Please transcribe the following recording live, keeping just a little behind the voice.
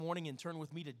morning and turn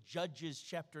with me to Judges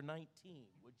chapter 19,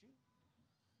 would you?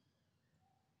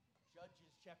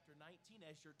 Judges chapter 19.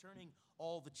 As you're turning,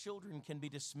 all the children can be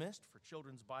dismissed for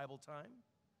children's Bible time.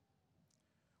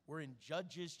 We're in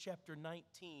Judges chapter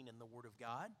 19 in the Word of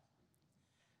God.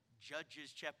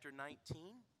 Judges chapter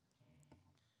 19.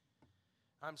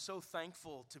 I'm so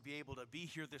thankful to be able to be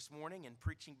here this morning and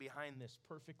preaching behind this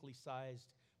perfectly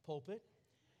sized pulpit.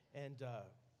 And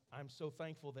I'm so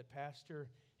thankful that Pastor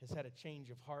has had a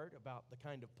change of heart about the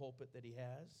kind of pulpit that he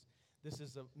has. This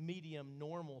is a medium,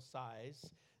 normal size.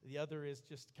 The other is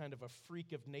just kind of a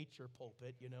freak of nature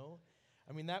pulpit, you know.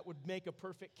 I mean, that would make a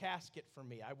perfect casket for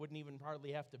me. I wouldn't even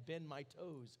hardly have to bend my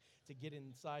toes to get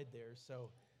inside there. So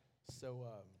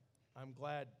I'm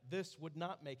glad this would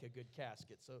not make a good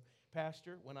casket. So,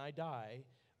 Pastor, when I die,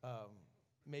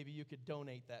 maybe you could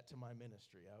donate that to my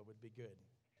ministry. That would be good.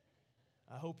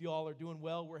 I hope you all are doing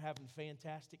well. We're having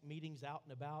fantastic meetings out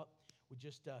and about. We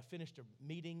just finished a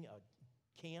meeting,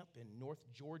 a camp in North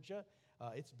Georgia.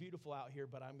 It's beautiful out here,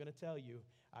 but I'm going to tell you,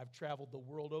 I've traveled the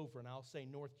world over, and I'll say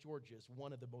North Georgia is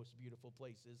one of the most beautiful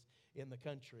places in the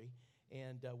country.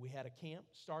 And we had a camp.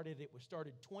 It was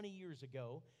started 20 years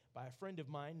ago by a friend of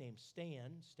mine named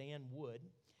Stan Wood.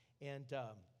 And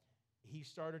he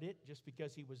started it just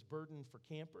because he was burdened for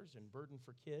campers and burdened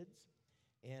for kids.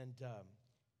 And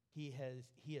he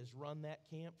has run that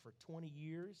camp for 20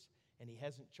 years, and he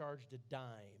hasn't charged a dime.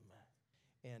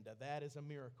 And that is a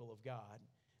miracle of God.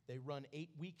 They run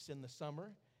 8 weeks in the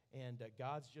summer, and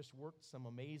God's just worked some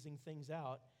amazing things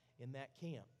out in that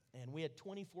camp. And we had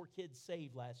 24 kids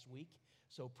saved last week,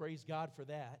 so praise God for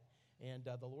that. And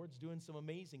the Lord's doing some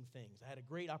amazing things. I had a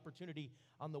great opportunity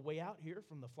on the way out here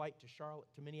from the flight to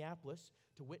Charlotte to Minneapolis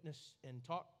to witness and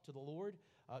talk to the Lord,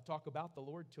 talk about the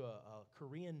Lord to a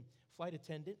Korean flight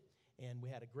attendant. And we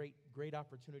had a great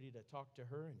opportunity to talk to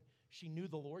her, and she knew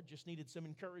the Lord, just needed some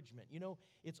encouragement. You know,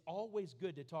 it's always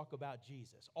good to talk about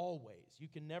Jesus, always. You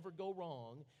can never go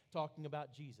wrong talking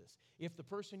about Jesus. If the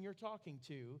person you're talking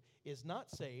to is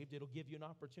not saved, it'll give you an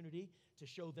opportunity to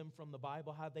show them from the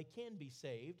Bible how they can be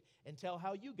saved and tell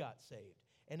how you got saved.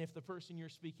 And if the person you're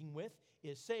speaking with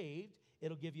is saved,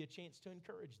 it'll give you a chance to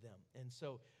encourage them. And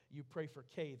so you pray for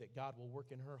Kay that God will work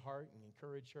in her heart and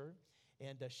encourage her.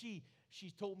 And she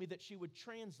told me that she would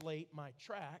translate my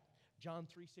tract, John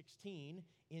 3:16,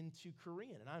 into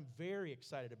Korean. And I'm very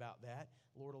excited about that.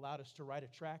 The Lord allowed us to write a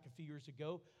tract a few years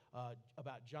ago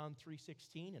about John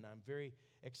 3:16, and I'm very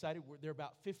excited. There are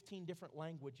about 15 different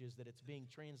languages that it's being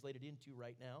translated into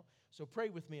right now. So pray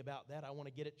with me about that. I want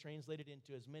to get it translated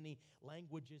into as many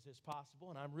languages as possible,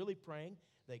 and I'm really praying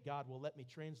that God will let me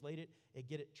translate it and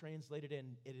get it translated,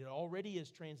 and it already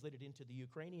is translated into the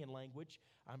Ukrainian language.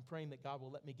 I'm praying that God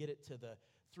will let me get it to the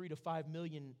 3 to 5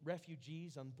 million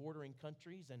refugees on bordering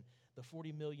countries and the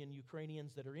 40 million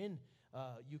Ukrainians that are in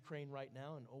Ukraine right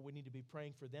now. And we need to be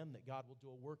praying for them, that God will do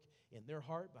a work in their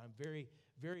heart. But I'm very,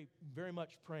 very, very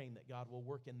much praying that God will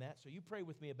work in that. So you pray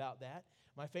with me about that.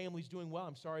 My family's doing well.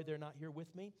 I'm sorry they're not here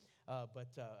with me, but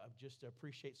I just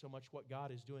appreciate so much what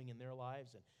God is doing in their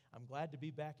lives. And I'm glad to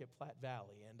be back at Platte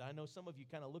Valley. And I know some of you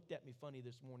kind of looked at me funny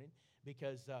this morning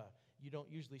because you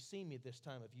don't usually see me this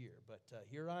time of year. But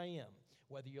here I am,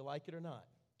 whether you like it or not,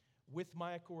 with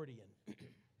my accordion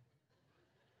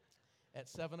at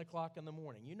 7 o'clock in the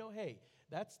morning. You know, hey,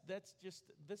 that's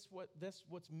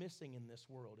what's missing in this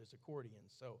world is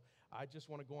accordions. So I just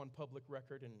want to go on public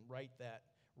record and right that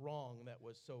wrong that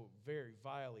was so very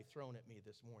vilely thrown at me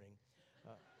this morning.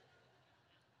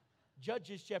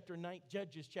 Judges chapter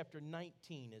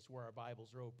 19 is where our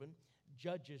Bibles are open.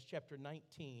 Judges chapter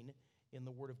 19 in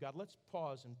the Word of God. Let's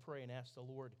pause and pray and ask the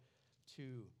Lord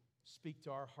to speak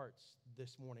to our hearts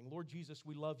this morning. Lord Jesus,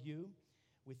 we love you.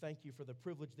 We thank you for the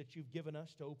privilege that you've given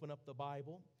us to open up the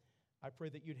Bible. I pray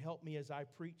that you'd help me as I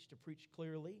preach to preach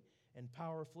clearly and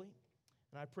powerfully.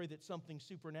 And I pray that something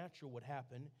supernatural would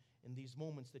happen in these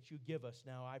moments that you give us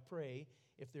now. I pray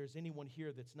if there's anyone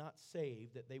here that's not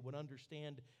saved, that they would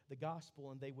understand the gospel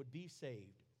and they would be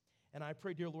saved. And I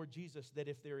pray, dear Lord Jesus, that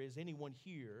if there is anyone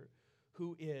here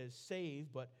who is saved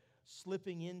but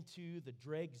slipping into the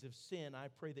dregs of sin, I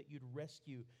pray that you'd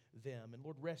rescue them. And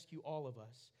Lord, rescue all of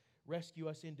us. Rescue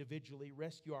us individually.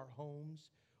 Rescue our homes.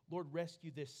 Lord,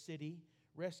 rescue this city.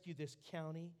 Rescue this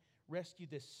county. Rescue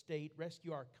this state.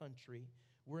 Rescue our country.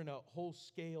 We're in a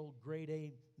whole-scale, grade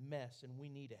A mess, and we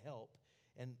need help.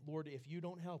 And Lord, if you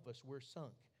don't help us, we're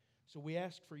sunk. So we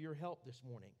ask for your help this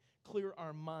morning. Clear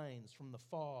our minds from the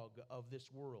fog of this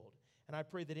world. And I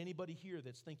pray that anybody here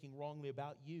that's thinking wrongly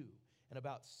about you and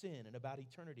about sin and about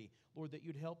eternity. Lord, that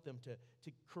you'd help them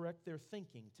to correct their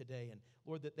thinking today. And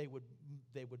Lord, that they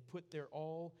would put their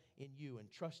all in you and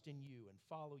trust in you and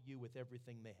follow you with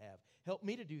everything they have. Help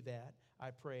me to do that, I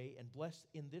pray, and bless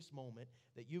in this moment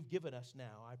that you've given us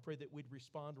now. I pray that we'd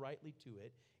respond rightly to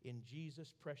it. In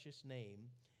Jesus' precious name,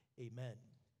 amen.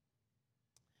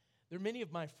 There are many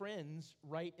of my friends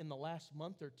right in the last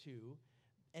month or two,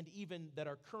 and even that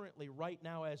are currently right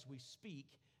now as we speak,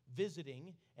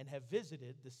 visiting and have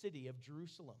visited the city of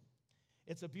Jerusalem.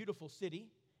 It's a beautiful city,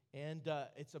 and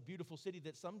it's a beautiful city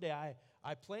that someday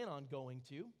I plan on going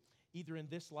to, either in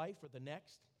this life or the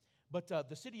next. But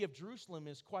the city of Jerusalem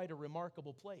is quite a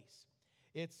remarkable place.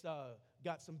 It's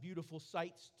got some beautiful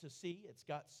sights to see. It's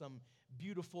got some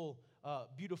beautiful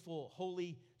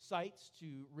holy sites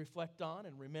to reflect on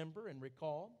and remember and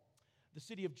recall. The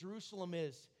city of Jerusalem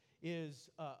is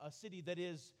a city that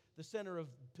is the center of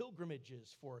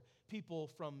pilgrimages for people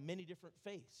from many different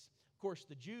faiths. Of course,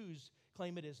 the Jews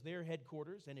claim it as their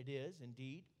headquarters, and it is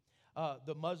indeed.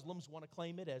 The Muslims want to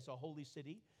claim it as a holy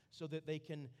city so that they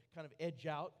can kind of edge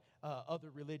out other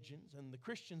religions. And the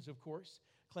Christians, of course,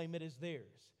 claim it as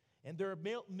theirs. And there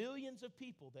are millions of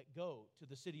people that go to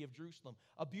the city of Jerusalem,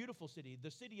 a beautiful city. The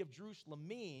city of Jerusalem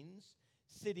means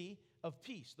city of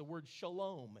peace. The word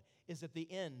shalom is at the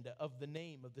end of the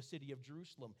name of the city of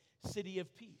Jerusalem, city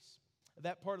of peace.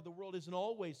 That part of the world isn't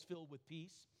always filled with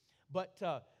peace, but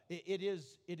it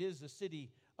is a city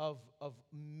of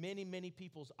many, many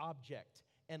people's object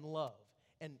and love.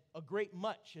 And a great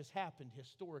much has happened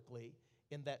historically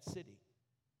in that city.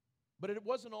 But it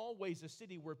wasn't always a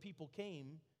city where people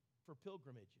came for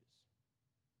pilgrimages.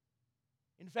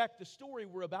 In fact, the story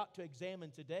we're about to examine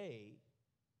today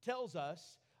tells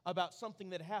us about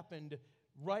something that happened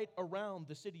right around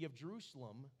the city of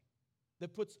Jerusalem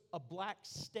that puts a black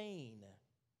stain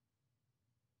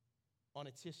on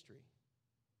its history.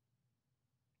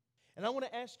 And I want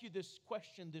to ask you this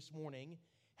question this morning.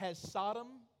 Has Sodom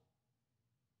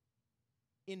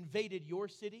invaded your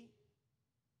city?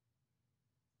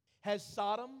 Has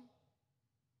Sodom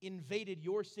invaded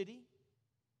your city?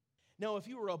 Now, if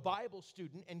you were a Bible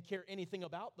student and care anything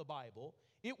about the Bible,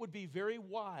 it would be very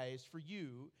wise for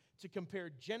you to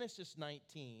compare Genesis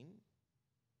 19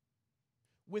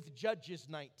 with Judges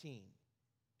 19.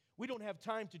 We don't have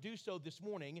time to do so this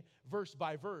morning, verse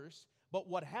by verse, but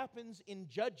what happens in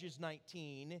Judges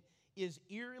 19 is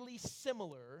eerily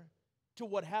similar to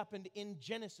what happened in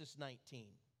Genesis 19.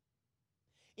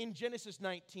 In Genesis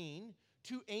 19,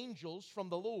 two angels from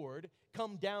the Lord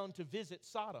come down to visit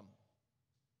Sodom.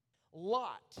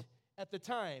 Lot, at the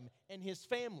time, and his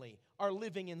family are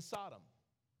living in Sodom.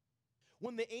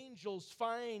 When the angels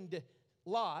find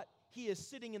Lot, he is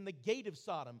sitting in the gate of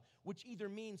Sodom, which either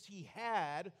means he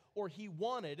had or he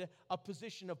wanted a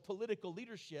position of political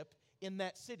leadership in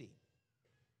that city.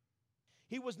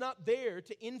 He was not there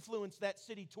to influence that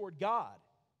city toward God.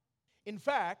 In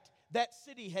fact, that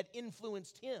city had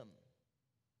influenced him.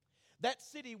 That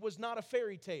city was not a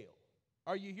fairy tale.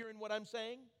 Are you hearing what I'm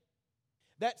saying?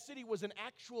 That city was an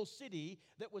actual city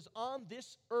that was on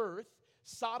this earth,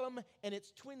 Sodom and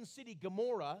its twin city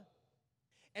Gomorrah.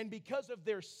 And because of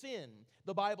their sin,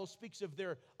 the Bible speaks of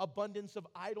their abundance of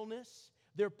idleness,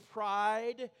 their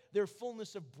pride, their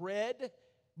fullness of bread.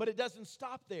 But it doesn't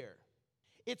stop there.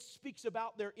 It speaks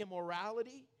about their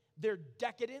immorality, their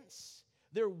decadence,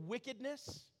 their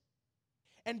wickedness.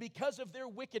 And because of their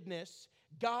wickedness,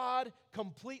 God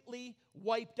completely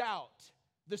wiped out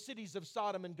the cities of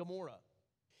Sodom and Gomorrah.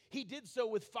 He did so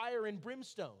with fire and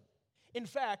brimstone. In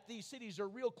fact, these cities are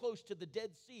real close to the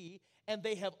Dead Sea, and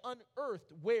they have unearthed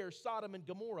where Sodom and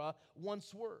Gomorrah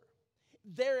once were.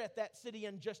 There at that city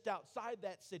and just outside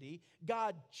that city,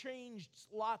 God changed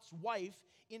Lot's wife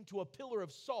into a pillar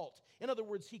of salt. In other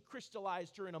words, he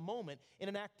crystallized her in a moment in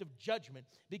an act of judgment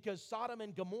because Sodom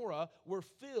and Gomorrah were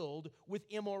filled with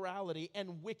immorality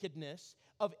and wickedness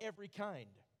of every kind.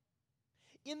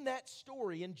 In that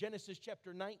story in Genesis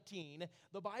chapter 19,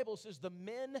 the Bible says the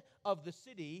men of the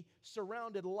city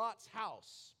surrounded Lot's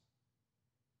house,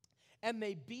 and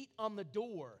they beat on the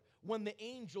door when the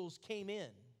angels came in.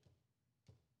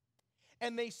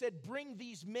 And they said, "Bring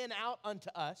these men out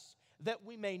unto us, that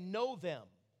we may know them."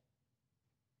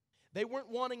 They weren't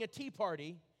wanting a tea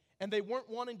party, and they weren't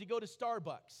wanting to go to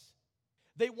Starbucks.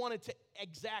 They wanted to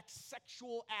exact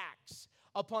sexual acts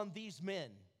upon these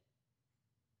men.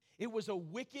 It was a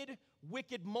wicked,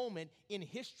 wicked moment in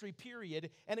history,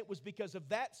 period, and it was because of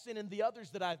that sin and the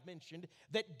others that I've mentioned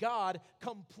that God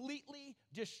completely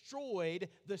destroyed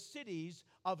the cities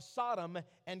of Sodom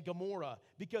and Gomorrah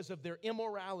because of their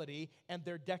immorality and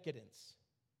their decadence.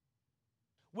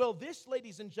 Well, this,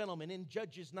 ladies and gentlemen, in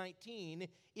Judges 19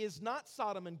 is not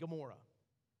Sodom and Gomorrah.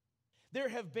 There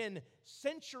have been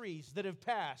centuries that have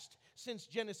passed since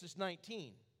Genesis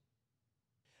 19.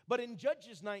 But in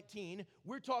Judges 19,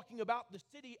 we're talking about the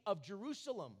city of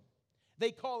Jerusalem.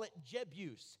 They call it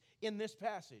Jebus in this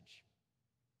passage.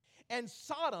 And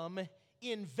Sodom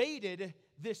invaded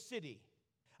this city.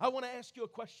 I want to ask you a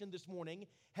question this morning.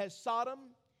 Has Sodom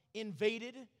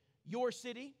invaded your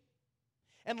city?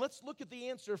 And let's look at the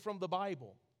answer from the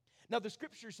Bible. Now, the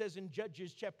scripture says in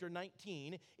Judges chapter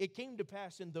 19, it came to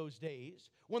pass in those days,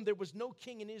 when there was no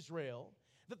king in Israel,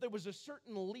 that there was a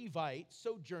certain Levite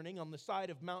sojourning on the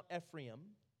side of Mount Ephraim,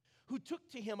 who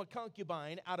took to him a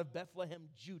concubine out of Bethlehem,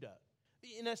 Judah,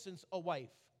 in essence, a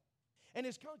wife. And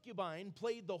his concubine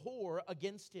played the whore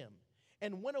against him,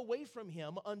 and went away from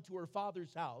him unto her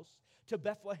father's house to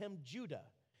Bethlehem, Judah,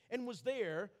 and was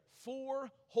there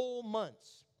 4 whole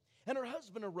months. And her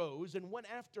husband arose and went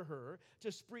after her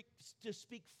to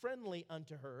speak friendly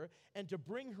unto her, and to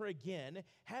bring her again,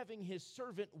 having his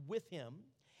servant with him,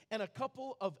 and a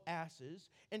couple of asses.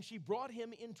 And she brought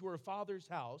him into her father's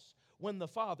house. When the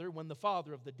father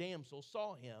of the damsel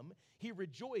saw him, he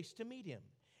rejoiced to meet him.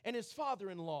 And his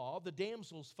father-in-law, the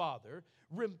damsel's father,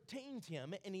 retained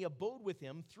him, and he abode with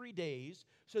him 3 days,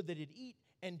 so that he'd eat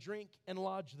and drink and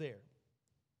lodge there.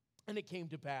 And it came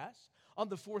to pass, on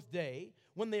the 4th day,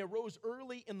 when they arose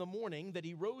early in the morning, that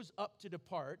he rose up to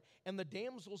depart. And the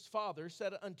damsel's father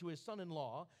said unto his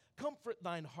son-in-law, Comfort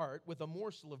thine heart with a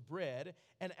morsel of bread,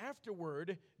 and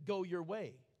afterward go your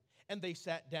way. And they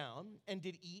sat down, and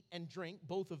did eat and drink,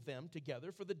 both of them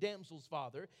together. For the damsel's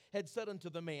father had said unto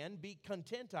the man, Be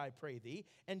content, I pray thee,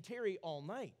 and tarry all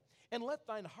night, and let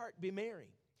thine heart be merry.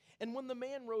 And when the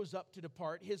man rose up to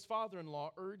depart, his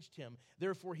father-in-law urged him.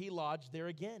 Therefore he lodged there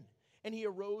again. And he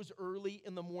arose early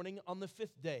in the morning on the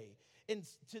 5th day, and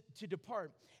to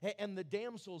depart. And the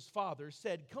damsel's father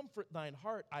said, Comfort thine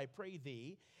heart, I pray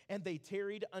thee. And they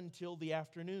tarried until the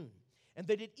afternoon. And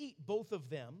they did eat, both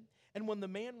of them. And when the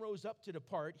man rose up to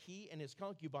depart, he and his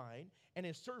concubine and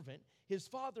his servant, his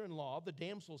father-in-law, the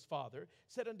damsel's father,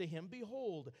 said unto him,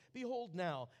 Behold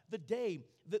now, the day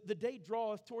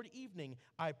draweth toward evening.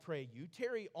 I pray you,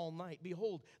 tarry all night.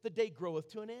 Behold, the day groweth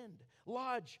to an end.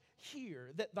 Lodge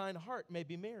here, that thine heart may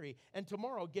be merry, and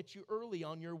tomorrow get you early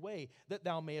on your way, that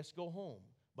thou mayest go home.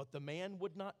 But the man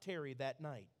would not tarry that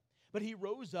night. But he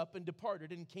rose up and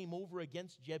departed, and came over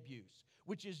against Jebus,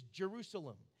 which is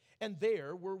Jerusalem. And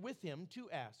there were with him 2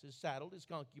 asses saddled. His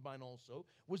concubine also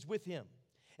was with him.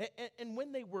 And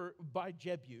when they were by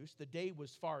Jebus, the day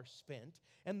was far spent.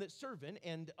 And the servant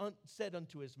said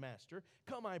unto his master,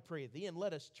 Come, I pray thee, and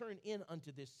let us turn in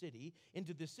unto this city,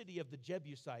 into the city of the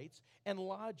Jebusites, and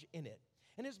lodge in it.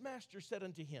 And his master said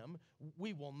unto him,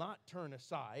 We will not turn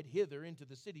aside hither into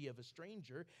the city of a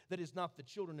stranger, that is not the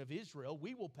children of Israel.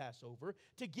 We will pass over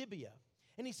to Gibeah.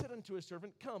 And he said unto his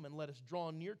servant, Come, and let us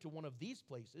draw near to one of these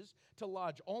places, to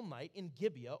lodge all night in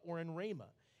Gibeah or in Ramah.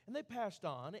 And they passed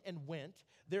on and went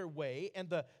their way, and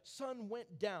the sun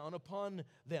went down upon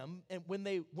them, and when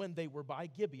they were by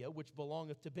Gibeah, which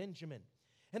belongeth to Benjamin.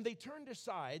 And they turned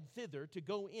aside thither to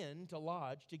go in to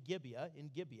lodge to Gibeah, in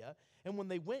Gibeah. And when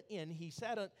they went in, he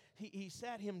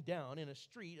sat him down in a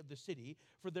street of the city,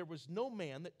 for there was no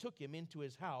man that took him into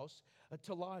his house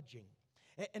to lodging.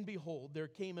 And behold, there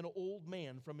came an old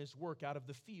man from his work out of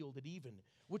the field at even,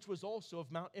 which was also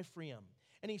of Mount Ephraim.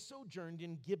 And he sojourned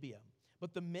in Gibeah.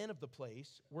 But the men of the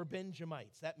place were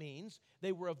Benjamites. That means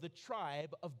they were of the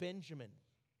tribe of Benjamin.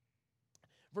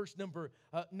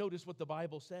 Notice what the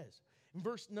Bible says. In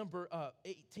verse number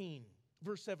 18,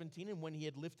 verse 17, And when he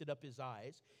had lifted up his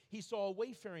eyes, he saw a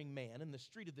wayfaring man in the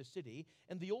street of the city.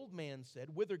 And the old man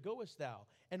said, Whither goest thou?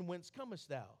 And whence comest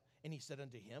thou? And he said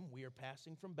unto him, We are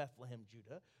passing from Bethlehem,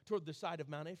 Judah, toward the side of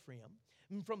Mount Ephraim.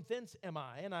 And from thence am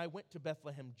I, and I went to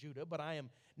Bethlehem, Judah, but I am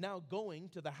now going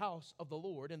to the house of the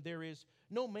Lord, and there is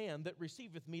no man that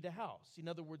receiveth me to house. In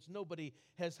other words, nobody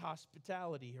has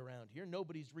hospitality around here.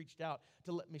 Nobody's reached out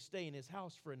to let me stay in his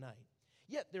house for a night.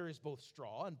 Yet there is both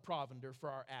straw and provender for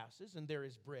our asses, and there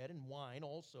is bread and wine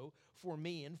also for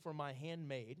me and for my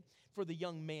handmaid, for the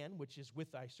young man which is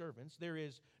with thy servants. There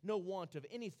is no want of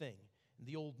anything. And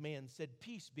the old man said,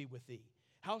 Peace be with thee.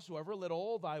 Howsoever, let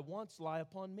all thy wants lie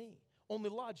upon me. Only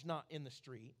lodge not in the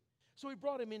street. So he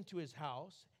brought him into his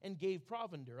house, and gave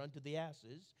provender unto the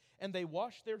asses, and they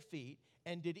washed their feet,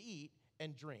 and did eat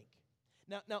and drink.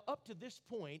 Now up to this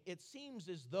point, it seems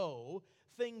as though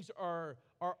things are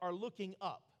looking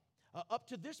up. Up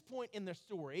to this point in the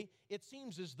story, it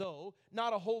seems as though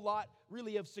not a whole lot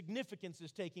really of significance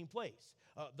is taking place.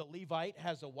 The Levite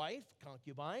has a wife,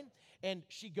 concubine, and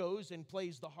she goes and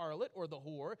plays the harlot or the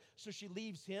whore, so she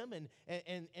leaves him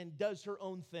and does her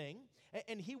own thing.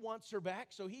 And he wants her back,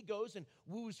 so he goes and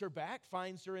woos her back,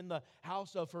 finds her in the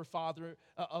house of her father,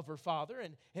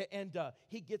 and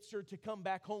he gets her to come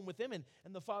back home with him. And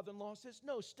the father-in-law says,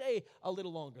 no, stay a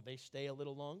little longer. They stay a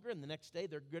little longer, and the next day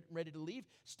they're getting ready to leave.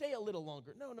 Stay a little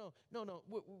longer. No,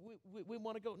 we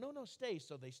want to go. No, stay.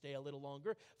 So they stay a little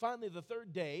longer. Finally, the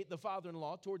third day, the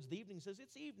father-in-law, towards the evening, says,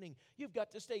 it's evening. You've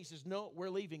got to stay. He says, no, we're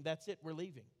leaving. That's it. We're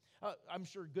leaving. I'm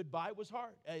sure goodbye was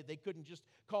hard. They couldn't just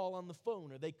call on the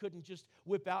phone, or they couldn't just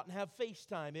whip out and have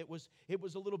FaceTime. It was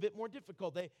a little bit more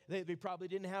difficult. They probably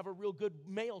didn't have a real good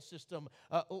mail system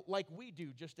like we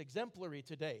do, just exemplary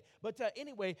today. But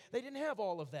anyway, they didn't have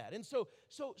all of that. And so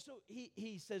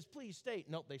he says, please stay.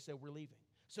 No, they said, we're leaving.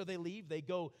 So they leave. They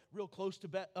go real close to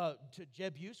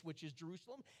Jebus, which is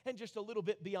Jerusalem, and just a little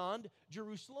bit beyond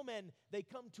Jerusalem. And they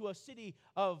come to a city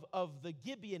of the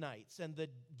Gibeonites, and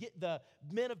the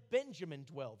men of Benjamin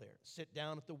dwell there. Sit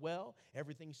down at the well.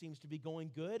 Everything seems to be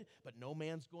going good, but no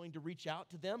man's going to reach out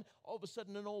to them. All of a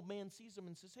sudden, an old man sees them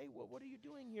and says, hey, what are you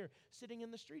doing here sitting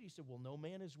in the street? He said, well, no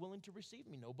man is willing to receive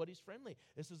me. Nobody's friendly.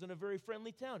 This isn't a very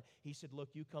friendly town. He said,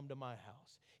 look, you come to my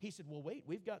house. He said, well, wait,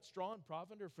 we've got straw and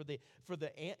provender for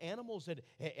the animals,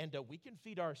 and we can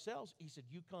feed ourselves. He said,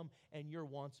 you come and your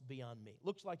wants beyond me.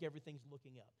 Looks like everything's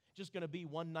looking up. Just going to be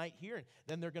one night here, and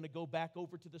then they're going to go back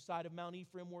over to the side of Mount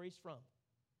Ephraim where he's from.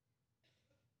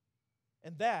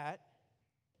 And that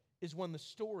is when the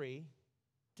story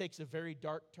takes a very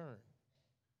dark turn.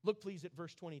 Look, please, at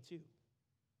verse 22.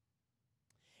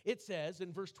 It says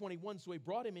in verse 21, so he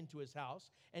brought him into his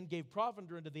house and gave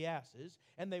provender unto the asses,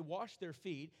 and they washed their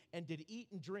feet and did eat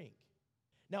and drink.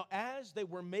 Now as they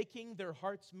were making their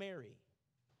hearts merry,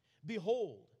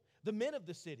 behold, the men of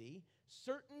the city,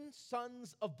 certain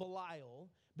sons of Belial,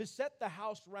 beset the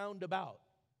house round about,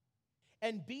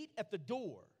 and beat at the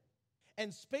door,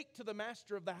 and spake to the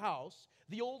master of the house,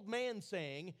 the old man,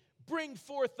 saying, bring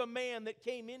forth the man that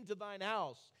came into thine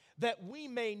house, that we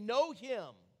may know him.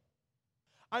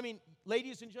 I mean,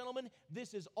 ladies and gentlemen,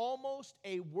 this is almost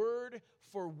a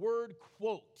word-for-word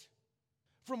quote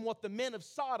from what the men of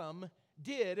Sodom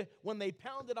did when they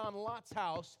pounded on Lot's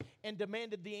house and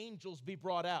demanded the angels be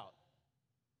brought out.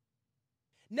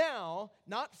 Now,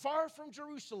 not far from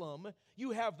Jerusalem,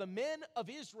 you have the men of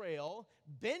Israel,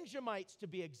 Benjamites to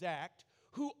be exact,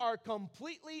 who are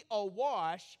completely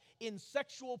awash in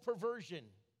sexual perversion.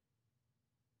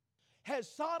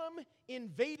 Has Sodom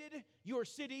invaded your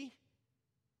city?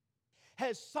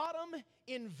 Has Sodom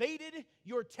invaded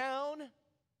your town?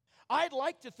 I'd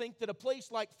like to think that a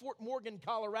place like Fort Morgan,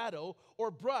 Colorado,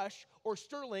 or Brush, or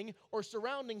Sterling, or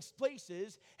surrounding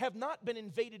places have not been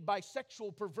invaded by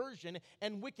sexual perversion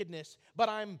and wickedness, but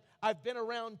I've been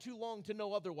around too long to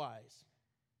know otherwise.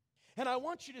 And I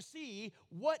want you to see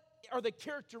what are the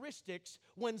characteristics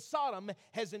when Sodom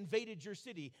has invaded your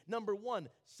city. Number one,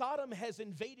 Sodom has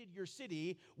invaded your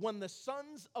city when the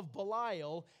sons of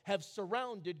Belial have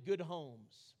surrounded good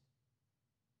homes.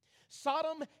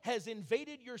 Sodom has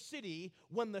invaded your city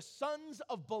when the sons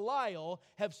of Belial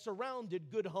have surrounded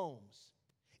good homes.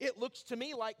 It looks to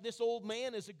me like this old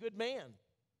man is a good man.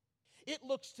 It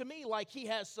looks to me like he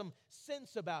has some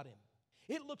sense about him.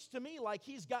 It looks to me like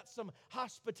he's got some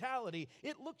hospitality.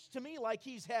 It looks to me like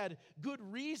he's had good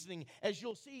reasoning, as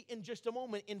you'll see in just a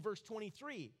moment in verse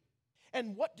 23.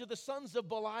 And what do the sons of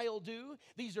Belial do?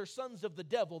 These are sons of the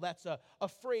devil. That's a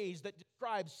phrase that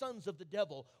describes sons of the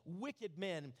devil, wicked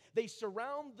men. They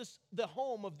surround the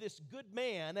home of this good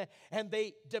man, and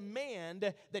they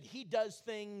demand that he does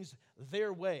things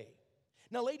their way.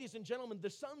 Now, ladies and gentlemen, the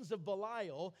sons of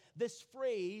Belial, this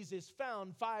phrase is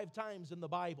found 5 times in the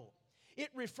Bible. It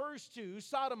refers to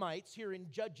sodomites here in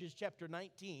Judges chapter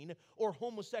 19, or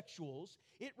homosexuals.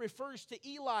 It refers to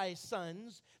Eli's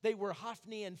sons. They were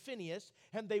Hophni and Phinehas,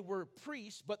 and they were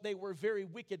priests, but they were very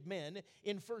wicked men.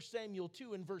 In 1 Samuel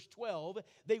 2 and verse 12,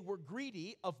 they were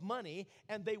greedy of money,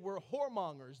 and they were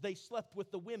whoremongers. They slept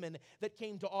with the women that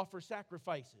came to offer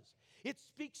sacrifices. It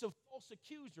speaks of false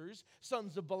accusers,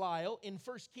 sons of Belial, in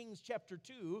 1 Kings chapter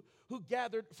 2, who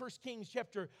gathered, 1 Kings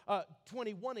chapter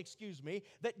 21,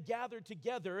 that gathered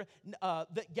together,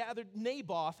 that gathered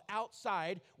Naboth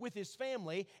outside with his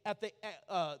family at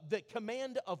the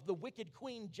command of the wicked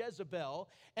queen Jezebel,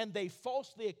 and they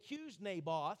falsely accused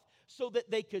Naboth so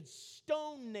that they could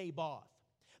stone Naboth.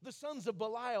 The sons of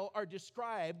Belial are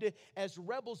described as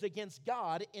rebels against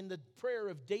God in the prayer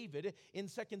of David in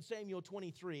 2 Samuel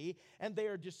 23, and they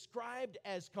are described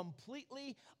as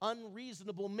completely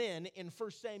unreasonable men in 1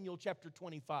 Samuel chapter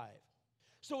 25.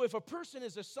 So if a person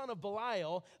is a son of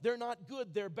Belial, they're not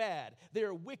good, they're bad.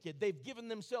 They're wicked. They've given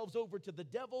themselves over to the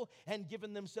devil and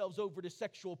given themselves over to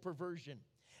sexual perversion.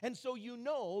 And so you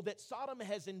know that Sodom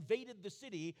has invaded the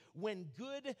city when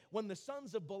the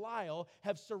sons of Belial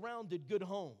have surrounded good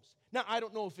homes. Now, I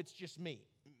don't know if it's just me.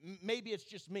 Maybe it's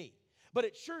just me. But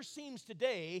it sure seems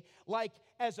today like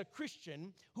as a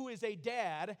Christian who is a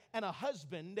dad and a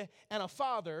husband and a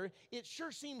father, it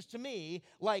sure seems to me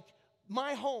like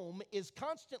my home is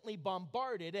constantly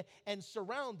bombarded and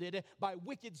surrounded by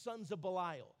wicked sons of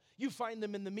Belial. You find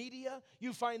them in the media,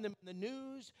 you find them in the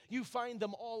news, you find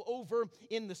them all over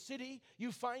in the city,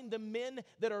 you find the men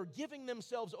that are giving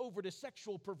themselves over to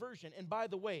sexual perversion. And by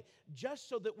the way, just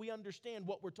so that we understand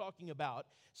what we're talking about,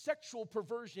 sexual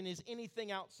perversion is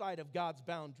anything outside of God's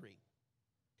boundary.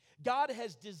 God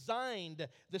has designed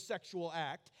the sexual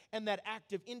act and that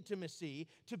act of intimacy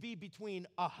to be between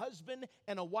a husband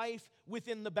and a wife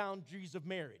within the boundaries of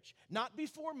marriage. Not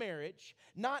before marriage,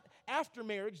 not after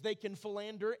marriage they can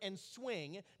philander and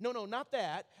swing. No, not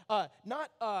that.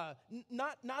 Not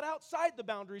outside the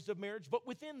boundaries of marriage, but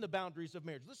within the boundaries of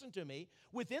marriage. Listen to me.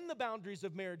 Within the boundaries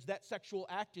of marriage, that sexual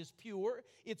act is pure,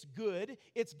 it's good,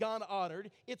 it's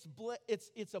God-honored, it's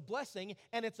a blessing,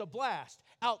 and it's a blast.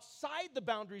 Outside the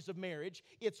boundaries of marriage,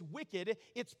 it's wicked,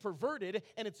 it's perverted,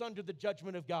 and it's under the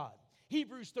judgment of God.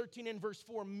 Hebrews 13 and verse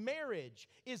 4, marriage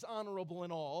is honorable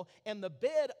in all, and the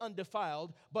bed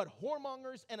undefiled, but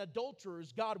whoremongers and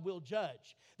adulterers God will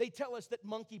judge. They tell us that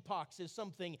monkeypox is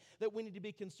something that we need to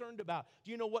be concerned about.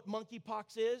 Do you know what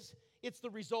monkeypox is? It's the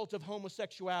result of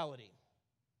homosexuality.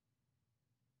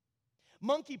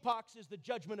 Monkeypox is the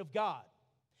judgment of God,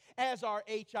 as are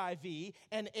HIV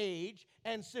and AIDS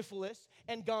and syphilis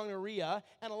and gonorrhea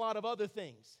and a lot of other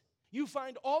things. You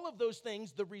find all of those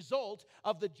things the result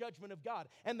of the judgment of God.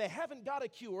 And they haven't got a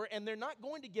cure, and they're not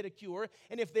going to get a cure.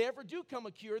 And if they ever do come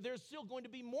a cure, there's still going to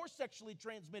be more sexually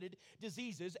transmitted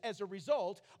diseases as a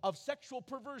result of sexual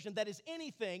perversion that is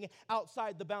anything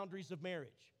outside the boundaries of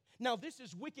marriage. Now, this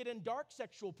is wicked and dark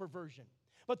sexual perversion.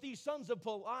 But these sons of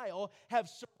Belial have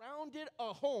surrounded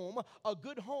a home, a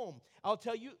good home. I'll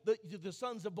tell you, the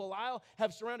sons of Belial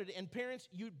have surrounded it. And parents,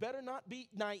 you'd better not be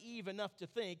naive enough to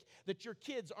think that your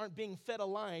kids aren't being fed a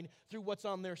line through what's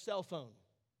on their cell phone.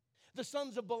 The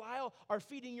sons of Belial are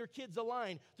feeding your kids a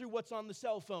line through what's on the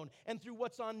cell phone and through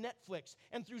what's on Netflix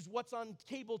and through what's on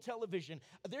cable television.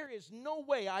 There is no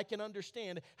way I can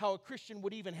understand how a Christian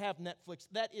would even have Netflix.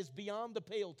 That is beyond the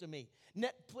pale to me.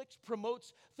 Netflix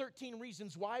promotes 13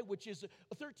 Reasons Why, which is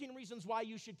 13 reasons why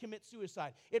you should commit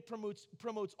suicide. It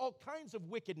promotes all kinds of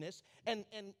wickedness and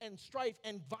strife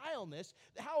and vileness.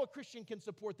 How a Christian can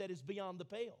support that is beyond the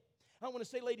pale. I want to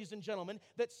say, ladies and gentlemen,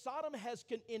 that Sodom has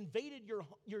invaded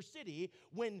your city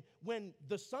when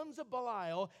the sons of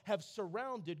Belial have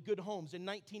surrounded good homes. In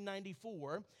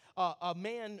 1994, a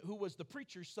man who was the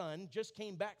preacher's son just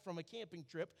came back from a camping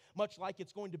trip, much like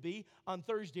it's going to be on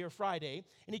Thursday or Friday.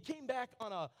 And he came back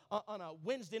on a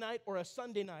Wednesday night or a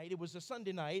Sunday night. It was a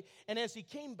Sunday night. And as he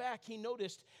came back, he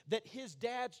noticed that his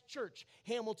dad's church,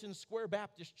 Hamilton Square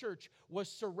Baptist Church, was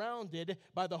surrounded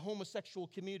by the homosexual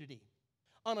community.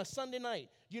 On a Sunday night,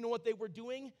 do you know what they were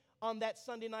doing on that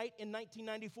Sunday night in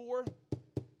 1994?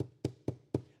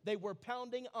 They were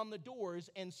pounding on the doors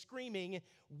and screaming,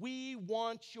 "We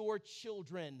want your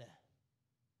children."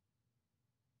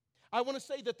 I want to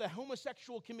say that the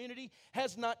homosexual community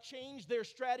has not changed their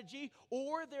strategy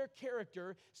or their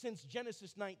character since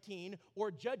Genesis 19 or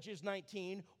Judges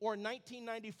 19 or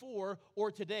 1994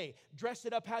 or today. Dress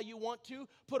it up how you want to.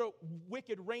 Put a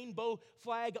wicked rainbow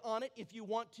flag on it if you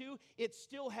want to. It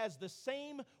still has the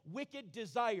same wicked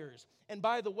desires. And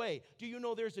by the way, do you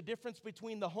know there's a difference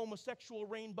between the homosexual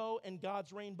rainbow and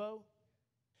God's rainbow?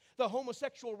 The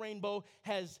homosexual rainbow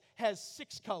has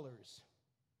 6 colors.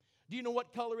 Do you know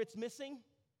what color it's missing?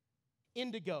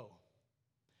 Indigo,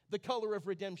 the color of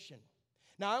redemption.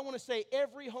 Now, I want to say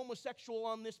every homosexual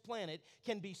on this planet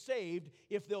can be saved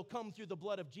if they'll come through the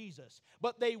blood of Jesus.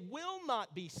 But they will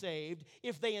not be saved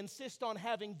if they insist on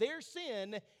having their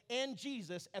sin and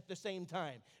Jesus at the same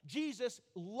time. Jesus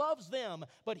loves them,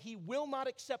 but he will not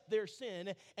accept their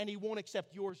sin, and he won't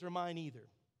accept yours or mine either.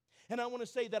 And I want to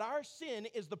say that our sin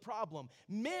is the problem.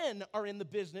 Men are in the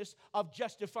business of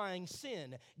justifying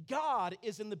sin. God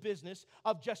is in the business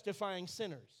of justifying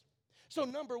sinners. So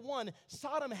number 1,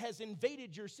 Sodom has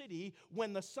invaded your city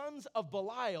when the sons of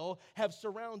Belial have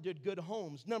surrounded good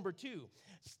homes. Number 2,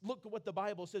 look at what the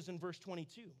Bible says in verse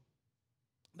 22.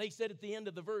 They said at the end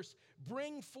of the verse,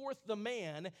 "Bring forth the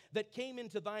man that came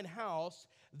into thine house,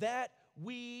 that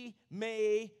we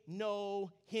may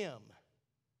know him."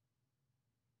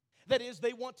 That is,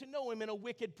 they want to know him in a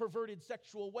wicked, perverted,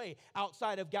 sexual way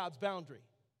outside of God's boundary.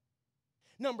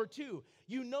 Number two,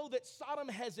 you know that Sodom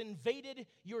has invaded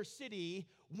your city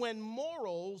when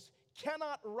morals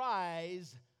cannot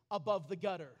rise above the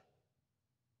gutter.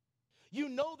 You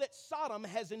know that Sodom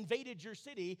has invaded your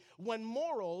city when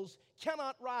morals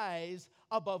cannot rise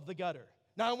above the gutter.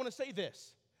 Now, I want to say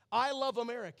this. I love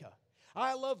America.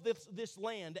 I love this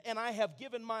land, and I have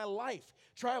given my life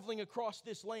traveling across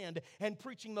this land and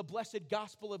preaching the blessed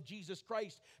gospel of Jesus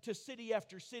Christ to city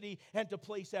after city and to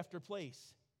place after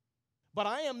place. But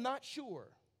I am not sure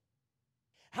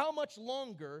how much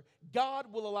longer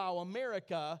God will allow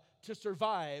America to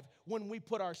survive when we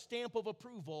put our stamp of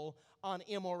approval on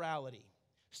immorality.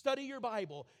 Study your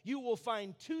Bible. You will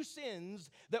find two sins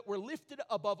that were lifted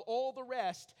above all the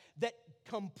rest that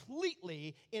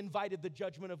completely invited the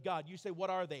judgment of God. You say, what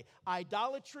are they?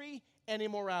 Idolatry and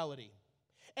immorality.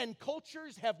 And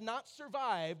cultures have not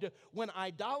survived when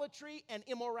idolatry and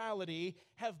immorality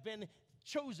have been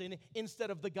chosen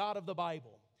instead of the God of the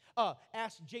Bible.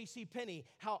 Ask J.C. Penney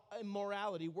how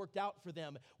immorality worked out for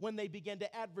them when they began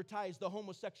to advertise the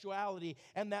homosexuality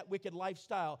and that wicked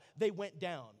lifestyle. They went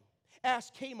down.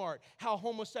 Ask Kmart how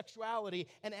homosexuality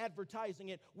and advertising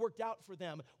it worked out for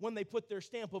them when they put their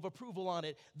stamp of approval on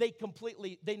it.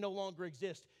 They no longer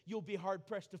exist. You'll be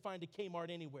hard-pressed to find a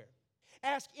Kmart anywhere.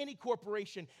 Ask any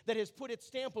corporation that has put its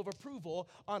stamp of approval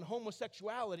on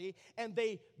homosexuality, and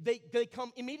they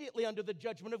come immediately under the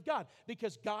judgment of God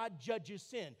because God judges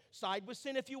sin. Side with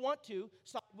sin if you want to,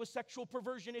 side with sexual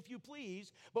perversion if you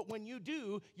please, but when you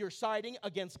do, you're siding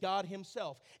against God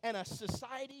himself. And a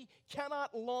society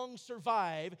cannot long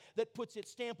survive that puts its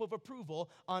stamp of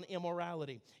approval on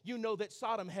immorality. You know that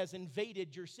Sodom has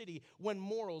invaded your city when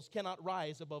morals cannot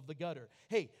rise above the gutter.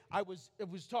 Hey, I was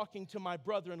talking to my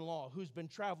brother-in-law who's been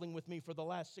traveling with me for the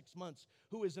last 6 months,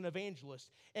 who is an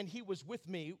evangelist, and he was with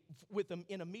him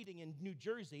in a meeting in New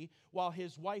Jersey while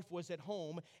his wife was at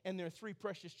home and their 3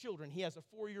 precious children. He has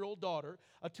a 4-year-old daughter,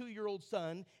 a 2-year-old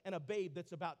son, and a babe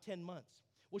that's about 10 months.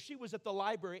 Well, she was at the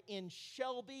library in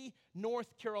Shelby,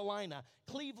 North Carolina,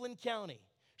 Cleveland County.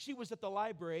 She was at the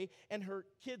library, and her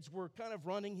kids were kind of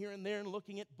running here and there and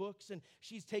looking at books, and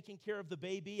she's taking care of the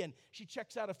baby, and she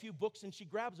checks out a few books, and she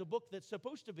grabs a book that's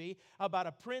supposed to be about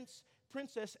a princess,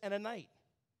 and a knight.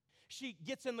 She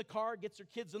gets in the car, gets her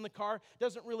kids in the car,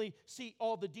 doesn't really see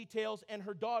all the details, and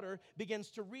her daughter begins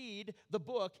to read the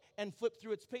book and flip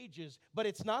through its pages. But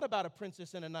it's not about a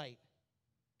princess and a knight.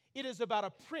 It is about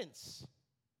a prince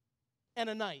and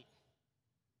a knight.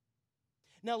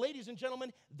 Now, ladies and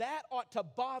gentlemen, that ought to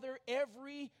bother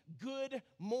every good,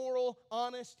 moral,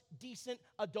 honest, decent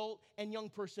adult and young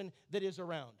person that is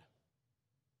around.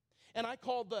 And I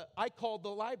called the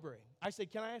library. I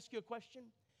said, can I ask you a question?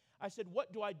 I said,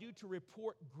 what do I do to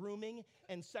report grooming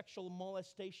and sexual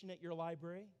molestation at your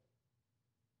library?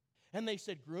 And they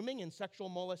said, grooming and sexual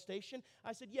molestation?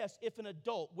 I said, yes, if an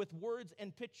adult with words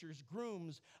and pictures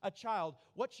grooms a child,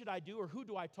 what should I do, or who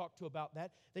do I talk to about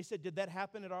that? They said, did that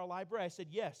happen at our library? I said,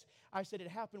 yes. I said, it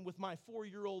happened with my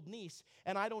 4-year-old niece,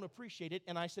 and I don't appreciate it.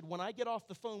 And I said, when I get off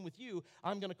the phone with you,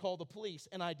 I'm going to call the police.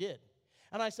 And I did.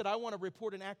 And I said, I want to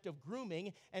report an act of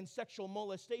grooming and sexual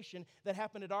molestation that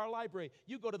happened at our library.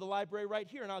 You go to the library right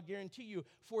here, and I'll guarantee you,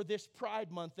 for this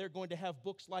Pride Month, they're going to have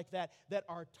books like that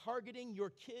are targeting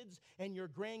your kids and your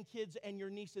grandkids and your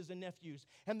nieces and nephews.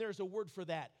 And there's a word for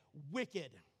that,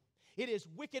 wicked. It is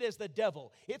wicked as the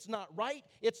devil. It's not right.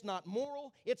 It's not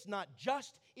moral. It's not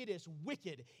just. It is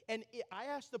wicked. And I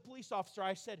asked the police officer,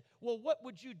 I said, well, what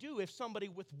would you do if somebody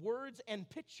with words and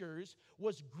pictures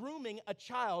was grooming a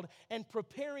child and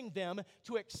preparing them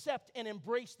to accept and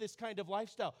embrace this kind of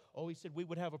lifestyle? Oh, he said, we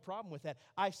would have a problem with that.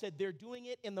 I said, they're doing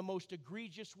it in the most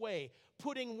egregious way,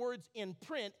 putting words in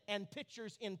print and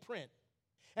pictures in print.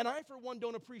 And I, for one,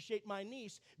 don't appreciate my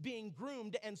niece being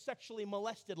groomed and sexually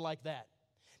molested like that.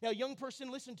 Now, young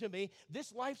person, listen to me.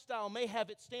 This lifestyle may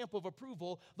have its stamp of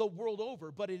approval the world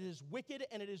over, but it is wicked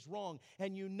and it is wrong.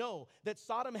 And you know that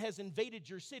Sodom has invaded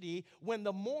your city when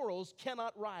the morals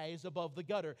cannot rise above the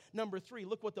gutter. Number 3,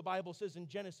 look what the Bible says in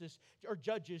Judges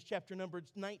chapter number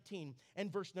 19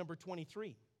 and verse number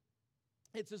 23.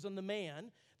 It says, and the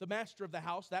man, the master of the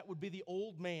house, that would be the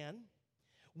old man,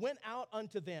 went out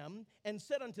unto them and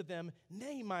said unto them,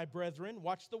 nay, my brethren,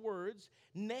 watch the words,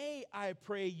 nay, I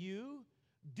pray you,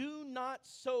 do not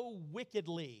so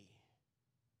wickedly.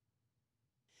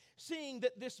 Seeing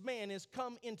that this man is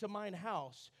come into mine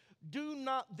house, do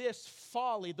not this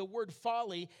folly. The word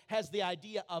folly has the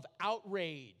idea of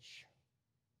outrage.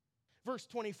 Verse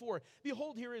 24,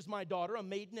 behold, here is my daughter, a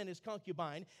maiden and his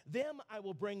concubine. Them I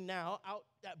will bring out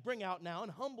now,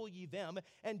 and humble ye them,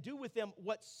 and do with them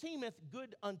what seemeth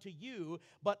good unto you.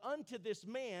 But unto this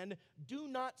man do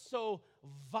not so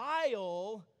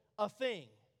vile a thing.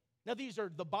 Now, these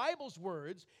are the Bible's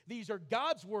words. These are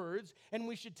God's words, and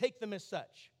we should take them as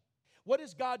such. What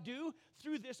does God do?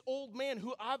 Through this old man,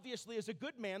 who obviously is a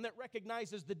good man that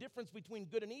recognizes the difference between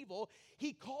good and evil,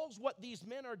 he calls what these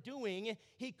men are doing,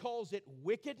 he calls it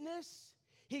wickedness,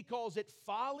 he calls it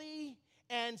folly,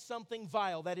 and something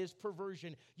vile, that is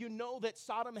perversion. You know that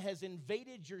Sodom has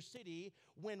invaded your city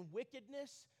when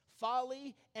wickedness,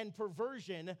 folly, and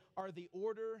perversion are the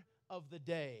order of the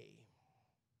day.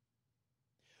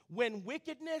 When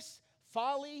wickedness,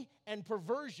 folly, and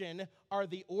perversion are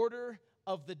the order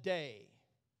of the day.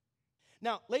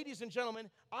 Now, ladies and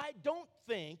gentlemen, I don't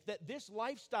think that this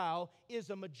lifestyle is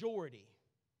a majority.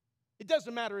 It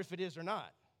doesn't matter if it is or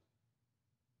not.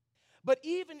 But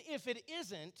even if it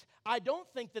isn't, I don't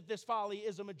think that this folly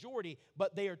is a majority,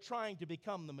 but they are trying to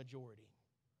become the majority.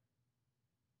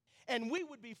 And we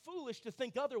would be foolish to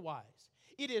think otherwise.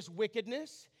 It is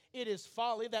wickedness, it is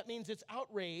folly, that means it's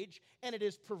outrage, and it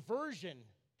is perversion.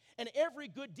 And every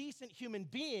good, decent human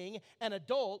being, an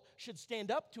adult, should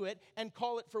stand up to it and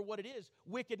call it for what it is,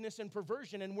 wickedness and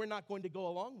perversion, and we're not going to go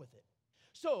along with it.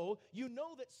 So, you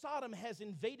know that Sodom has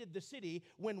invaded the city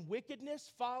when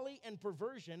wickedness, folly, and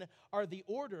perversion are the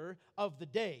order of the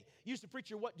day. You say,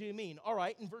 preacher, what do you mean? All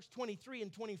right, in verse 23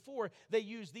 and 24, they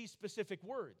use these specific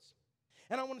words.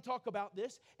 And I want to talk about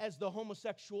this as the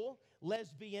homosexual,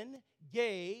 lesbian,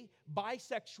 gay,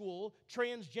 bisexual,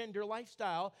 transgender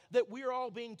lifestyle that we're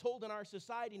all being told in our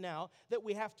society now that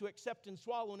we have to accept and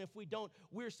swallow, and if we don't,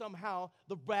 we're somehow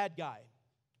the bad guy.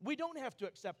 We don't have to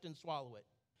accept and swallow it.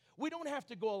 We don't have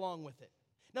to go along with it.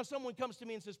 Now, someone comes to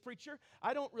me and says, preacher,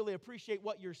 I don't really appreciate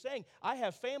what you're saying. I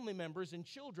have family members and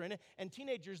children and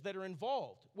teenagers that are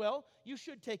involved. Well, you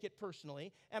should take it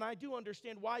personally, and I do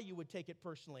understand why you would take it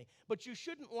personally. But you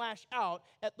shouldn't lash out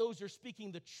at those who are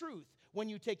speaking the truth when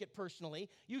you take it personally.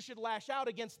 You should lash out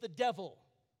against the devil.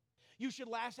 You should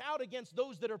lash out against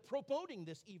those that are promoting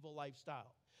this evil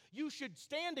lifestyle. You should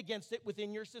stand against it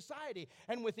within your society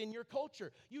and within your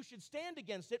culture. You should stand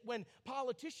against it when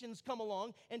politicians come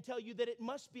along and tell you that it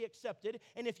must be accepted,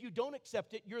 and if you don't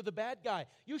accept it, you're the bad guy.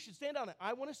 You should stand on it.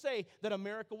 I want to say that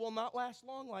America will not last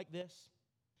long like this.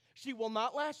 She will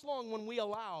not last long when we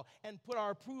allow and put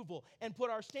our approval and put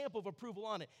our stamp of approval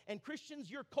on it. And Christians,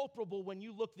 you're culpable when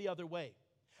you look the other way.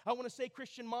 I want to say,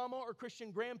 Christian mama or Christian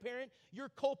grandparent, you're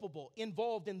culpable,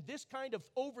 involved in this kind of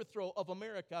overthrow of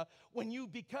America when you,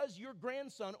 because your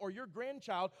grandson or your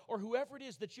grandchild or whoever it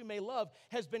is that you may love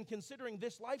has been considering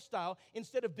this lifestyle,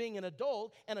 instead of being an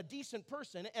adult and a decent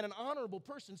person and an honorable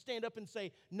person, stand up and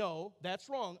say, no, that's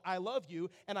wrong. I love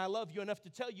you, and I love you enough to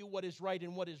tell you what is right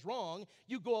and what is wrong.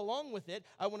 You go along with it.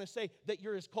 I want to say that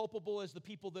you're as culpable as the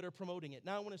people that are promoting it.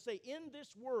 Now, I want to say, in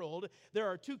this world, there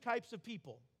are two types of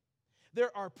people.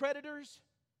 There are predators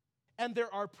and there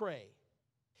are prey.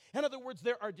 In other words,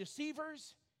 there are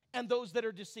deceivers and those that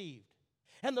are deceived.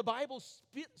 And the Bible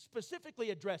specifically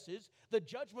addresses the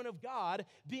judgment of God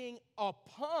being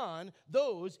upon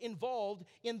those involved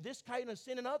in this kind of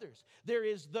sin and others. There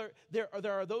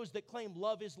are those that claim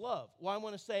love is love. Well, I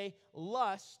want to say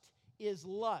lust is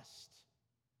lust.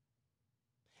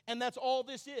 And that's all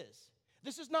this is.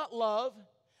 This is not love.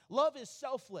 Love is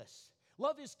selfless.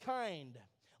 Love is kind.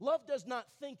 Love does not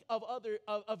think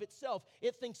of itself,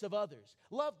 it thinks of others.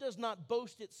 Love does not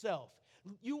boast itself.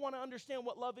 You want to understand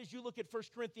what love is, you look at 1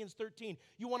 Corinthians 13.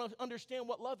 You want to understand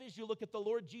what love is, you look at the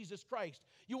Lord Jesus Christ.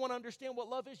 You want to understand what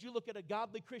love is, you look at a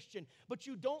godly Christian. But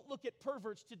you don't look at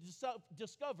perverts to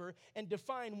discover and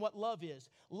define what love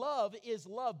is. Love is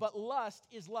love, but lust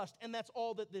is lust, and that's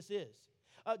all that this is.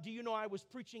 Do you know I was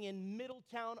preaching in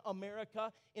Middletown,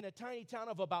 America, in a tiny town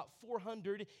of about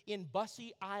 400 in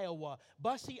Bussey, Iowa.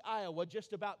 Bussey, Iowa,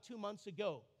 just about 2 months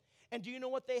ago. And do you know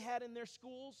what they had in their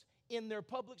schools? In their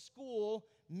public school,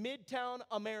 Midtown,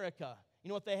 America. You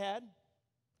know what they had?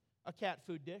 A cat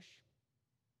food dish.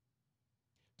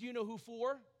 Do you know who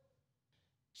for?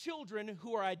 Children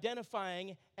who are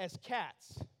identifying as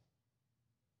cats. Do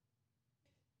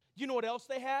you know what else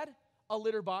they had? A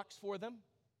litter box for them.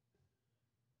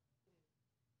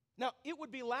 Now, it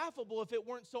would be laughable if it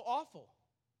weren't so awful.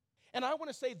 And I want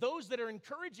to say those that are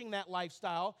encouraging that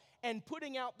lifestyle and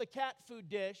putting out the cat food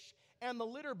dish and the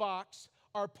litter box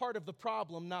are part of the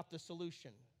problem, not the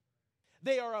solution.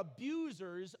 They are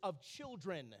abusers of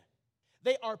children.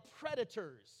 They are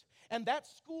predators. And that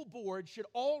school board should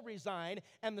all resign,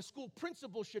 and the school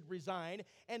principal should resign,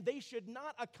 and they should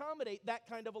not accommodate that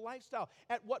kind of a lifestyle.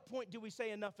 At what point do we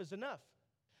say enough is enough?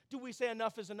 Do we say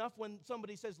enough is enough when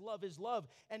somebody says love is love,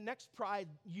 and next Pride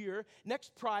year,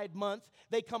 next Pride month,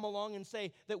 they come along and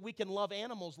say that we can love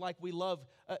animals like we love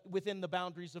within the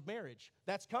boundaries of marriage?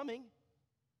 That's coming.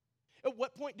 At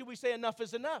what point do we say enough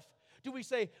is enough? Do we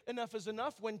say enough is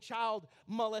enough when child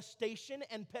molestation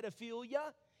and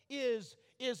pedophilia is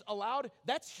allowed?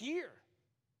 That's here.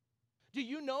 Do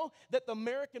you know that the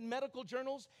American medical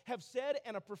journals have said,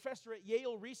 and a professor at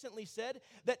Yale recently said,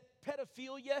 that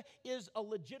pedophilia is a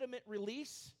legitimate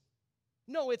release?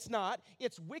 No, it's not.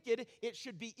 It's wicked. It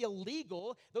should be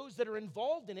illegal. Those that are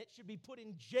involved in it should be put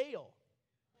in jail.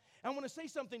 I want to say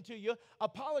something to you. A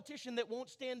politician that won't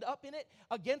stand up in it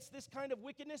against this kind of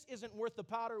wickedness isn't worth the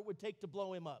powder it would take to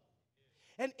blow him up.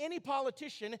 And any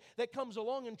politician that comes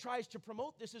along and tries to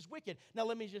promote this is wicked. Now,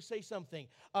 let me just say something.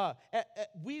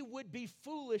 We would be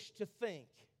foolish to think.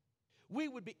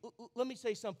 Let me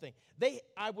say something.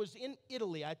 I was in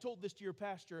Italy. I told this to your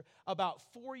pastor about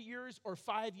 4 years or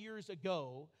 5 years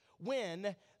ago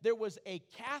when there was a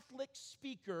Catholic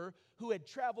speaker who had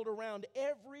traveled around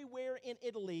everywhere in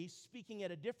Italy, speaking at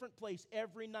a different place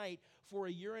every night for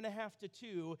a year and a half to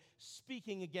 2,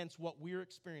 speaking against what we're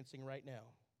experiencing right now.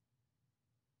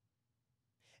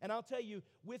 And I'll tell you,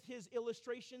 with his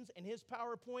illustrations and his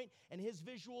PowerPoint and his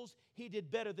visuals, he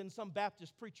did better than some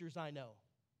Baptist preachers I know.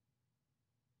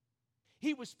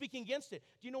 He was speaking against it.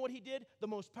 Do you know what he did? The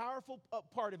most powerful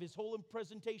part of his whole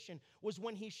presentation was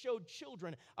when he showed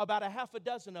children, about a half a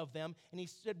dozen of them, and he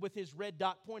said with his red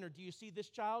dot pointer, do you see this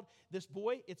child, this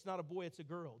boy? It's not a boy, it's a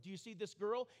girl. Do you see this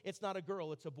girl? It's not a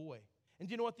girl, it's a boy. And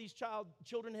do you know what these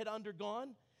children had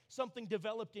undergone? Something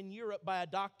developed in Europe by a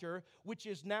doctor, which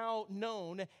is now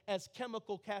known as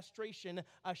chemical castration,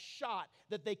 a shot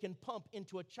that they can pump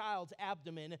into a child's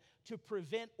abdomen to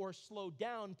prevent or slow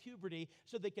down puberty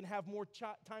so they can have more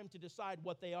time to decide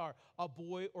what they are, a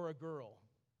boy or a girl.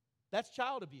 That's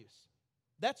child abuse.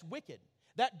 That's wicked.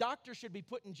 That doctor should be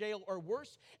put in jail or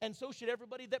worse, and so should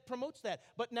everybody that promotes that.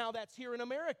 But now that's here in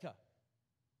America.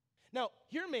 Now,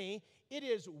 hear me, it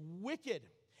is wicked.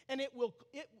 And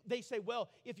they say, well,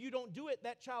 if you don't do it,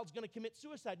 that child's going to commit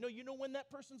suicide. No, you know when that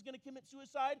person's going to commit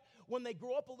suicide? When they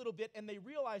grow up a little bit and they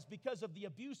realize because of the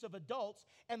abuse of adults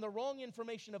and the wrong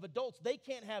information of adults, they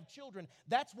can't have children.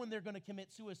 That's when they're going to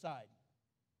commit suicide.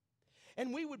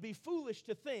 And we would be foolish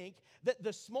to think that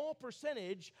the small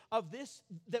percentage of this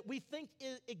that we think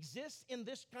exists in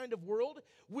this kind of world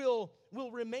will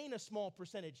remain a small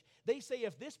percentage. They say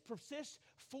if this persists,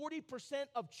 40%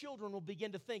 of children will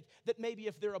begin to think that maybe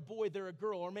if they're a boy, they're a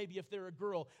girl, or maybe if they're a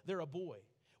girl, they're a boy.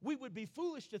 We would be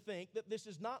foolish to think that this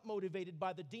is not motivated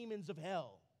by the demons of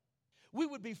hell. We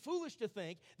would be foolish to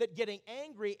think that getting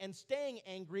angry and staying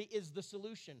angry is the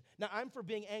solution. Now, I'm for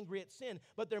being angry at sin,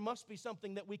 but there must be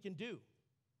something that we can do.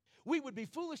 We would be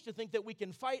foolish to think that we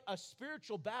can fight a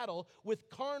spiritual battle with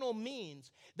carnal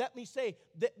means. Let me say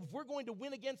that if we're going to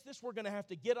win against this, we're going to have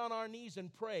to get on our knees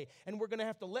and pray. And we're going to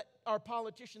have to let our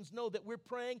politicians know that we're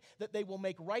praying that they will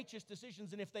make righteous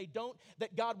decisions. And if they don't,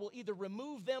 that God will either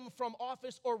remove them from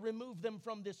office or remove them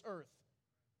from this earth.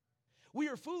 We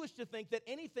are foolish to think that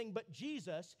anything but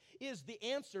Jesus is the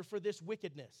answer for this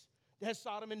wickedness. Has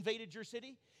Sodom invaded your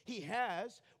city? He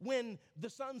has, when the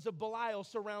sons of Belial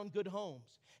surround good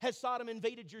homes. Has Sodom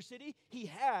invaded your city? He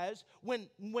has, when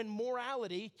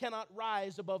morality cannot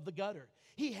rise above the gutter.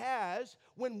 He has,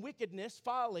 when wickedness,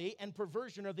 folly, and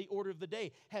perversion are the order of the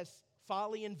day. Has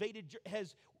Sodom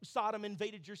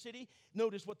invaded your city?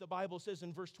 Notice what the Bible says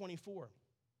in verse 24.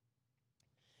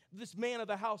 This man of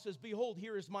the house says, behold,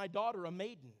 here is my daughter, a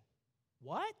maiden.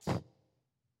 What?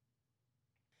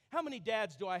 How many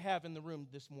dads do I have in the room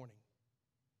this morning?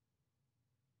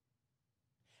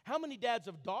 How many dads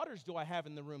of daughters do I have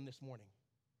in the room this morning?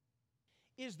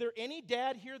 Is there any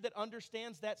dad here that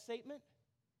understands that statement?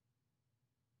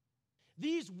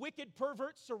 These wicked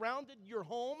perverts surrounded your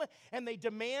home and they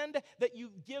demand that you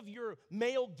give your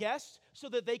male guests so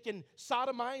that they can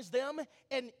sodomize them.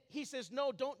 And he says,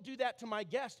 no, don't do that to my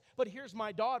guest, but here's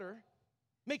my daughter.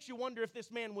 Makes you wonder if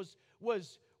this man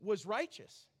was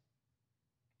righteous.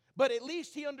 But at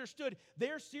least he understood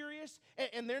they're serious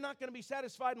and they're not going to be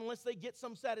satisfied unless they get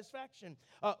some satisfaction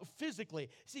physically.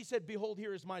 So he said, behold,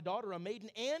 here is my daughter, a maiden,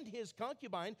 and his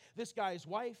concubine, this guy's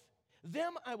wife.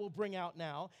 Them I will bring out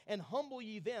now, and humble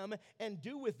ye them, and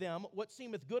do with them what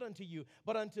seemeth good unto you.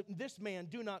 But unto this man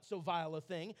do not so vile a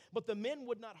thing. But the men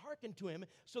would not hearken to him.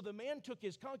 So the man took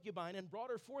his concubine and brought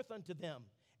her forth unto them.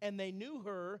 And they knew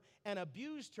her and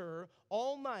abused her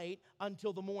all night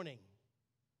until the morning.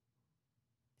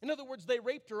 In other words, they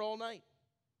raped her all night.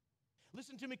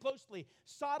 Listen to me closely.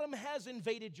 Sodom has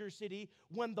invaded your city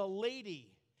when the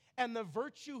lady and the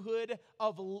virtuehood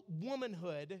of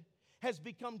womanhood has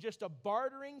become just a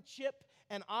bartering chip,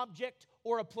 an object,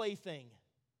 or a plaything.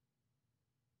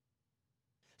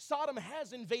 Sodom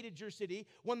has invaded your city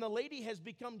when the lady has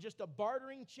become just a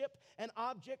bartering chip, an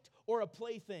object, or a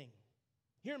plaything.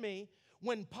 Hear me.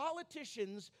 When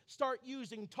politicians start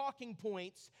using talking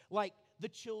points like the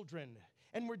children,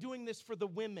 and we're doing this for the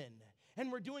women,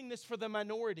 and we're doing this for the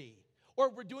minority, or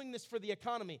we're doing this for the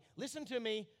economy, listen to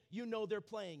me, you know they're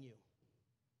playing you.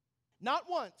 Not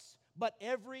once, but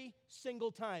every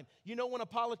single time. You know when a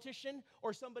politician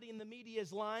or somebody in the media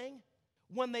is lying?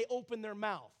 When they open their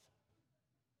mouth.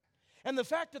 And the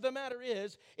fact of the matter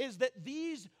is that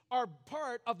these are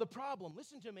part of the problem.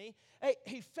 Listen to me.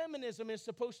 Hey, feminism is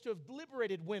supposed to have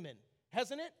liberated women,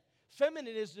 hasn't it?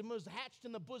 Feminism was hatched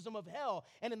in the bosom of hell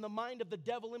and in the mind of the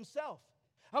devil himself.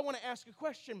 I want to ask a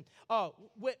question.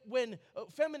 When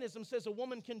feminism says a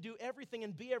woman can do everything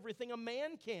and be everything a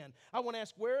man can, I want to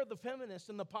ask, where are the feminists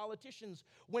and the politicians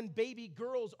when baby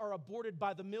girls are aborted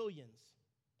by the millions?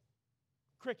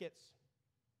 Crickets.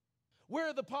 Where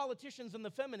are the politicians and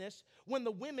the feminists when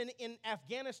the women in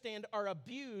Afghanistan are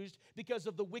abused because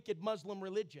of the wicked Muslim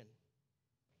religion?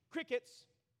 Crickets.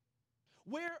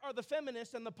 Where are the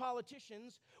feminists and the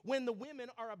politicians when the women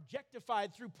are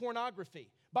objectified through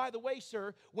pornography? By the way,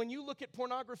 sir, when you look at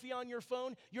pornography on your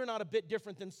phone, you're not a bit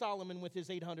different than Solomon with his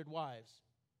 800 wives.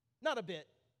 Not a bit.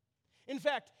 In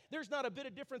fact, there's not a bit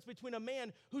of difference between a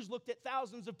man who's looked at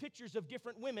thousands of pictures of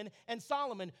different women and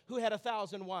Solomon who had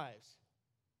 1,000 wives.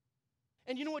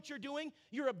 And you know what you're doing?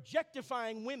 You're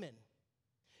objectifying women.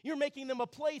 You're making them a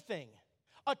plaything,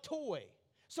 a toy,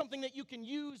 something that you can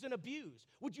use and abuse.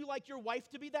 Would you like your wife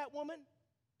to be that woman?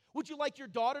 Would you like your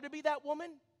daughter to be that woman?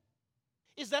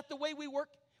 Is that the way we work?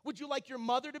 Would you like your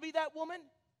mother to be that woman?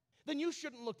 Then you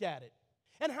shouldn't look at it.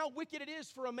 And how wicked it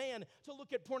is for a man to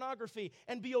look at pornography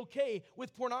and be okay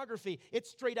with pornography.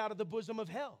 It's straight out of the bosom of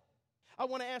hell. I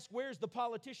want to ask, where's the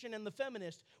politician and the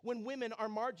feminist when women are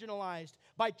marginalized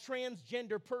by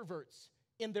transgender perverts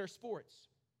in their sports?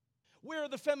 Where are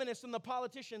the feminists and the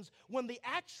politicians when the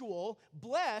actual,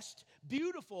 blessed,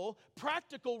 beautiful,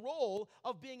 practical role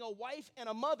of being a wife and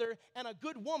a mother and a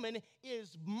good woman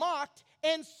is mocked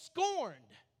and scorned?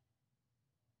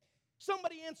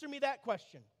 Somebody answer me that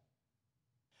question.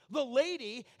 The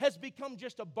lady has become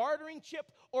just a bartering chip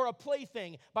or a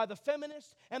plaything by the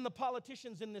feminists and the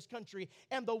politicians in this country.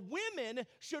 And the women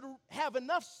should have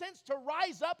enough sense to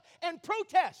rise up and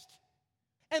protest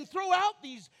and throw out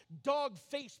these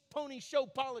dog-faced pony show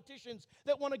politicians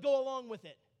that want to go along with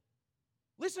it.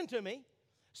 Listen to me.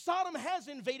 Sodom has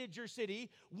invaded your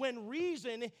city when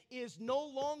reason is no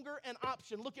longer an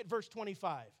option. Look at verse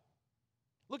 25.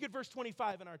 Look at verse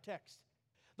 25 in our text.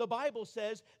 The Bible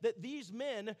says that these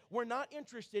men were not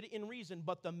interested in reason,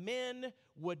 but the men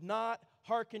would not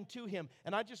hearken to him.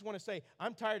 And I just want to say,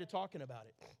 I'm tired of talking about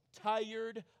it.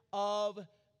 Tired of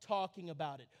talking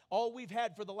about it. All we've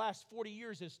had for the last 40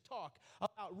 years is talk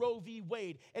about Roe v.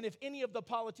 Wade. And if any of the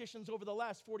politicians over the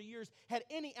last 40 years had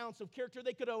any ounce of character,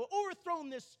 they could have overthrown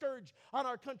this scourge on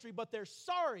our country. But they're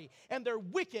sorry, and they're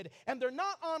wicked, and they're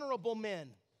not honorable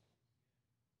men.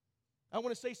 I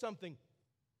want to say something.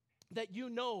 That you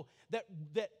know that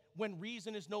when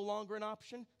reason is no longer an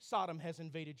option, Sodom has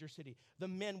invaded your city. The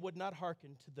men would not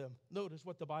hearken to them. Notice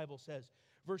what the Bible says.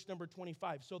 Verse number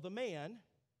 25. So the man,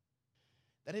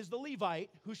 that is the Levite,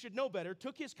 who should know better,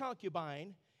 took his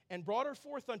concubine and brought her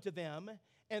forth unto them,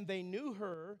 and they knew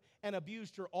her and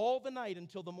abused her all the night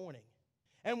until the morning.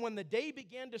 And when the day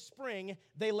began to spring,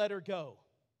 they let her go.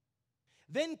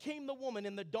 Then came the woman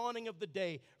in the dawning of the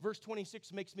day. Verse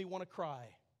 26 makes me want to cry.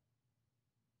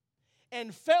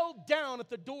 And fell down at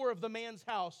the door of the man's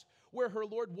house where her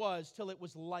Lord was till it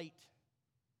was light.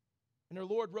 And her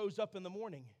Lord rose up in the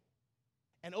morning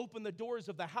and opened the doors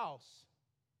of the house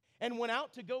and went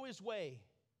out to go his way.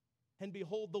 And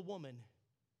behold, the woman,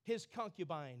 his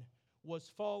concubine, was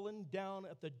fallen down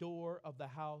at the door of the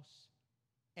house,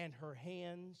 and her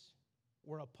hands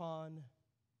were upon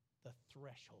the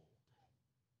threshold.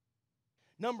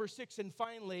 Number 6, and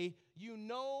finally, you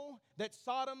know that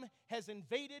Sodom has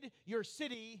invaded your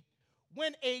city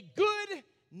when a good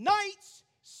night's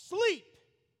sleep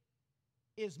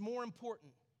is more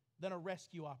important than a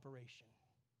rescue operation.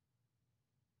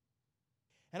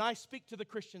 And I speak to the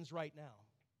Christians right now.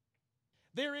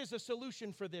 There is a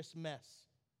solution for this mess.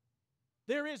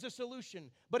 There is a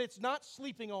solution, but it's not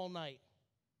sleeping all night.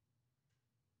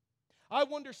 I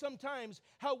wonder sometimes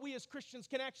how we as Christians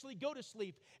can actually go to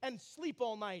sleep and sleep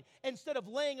all night instead of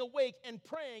laying awake and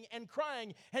praying and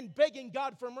crying and begging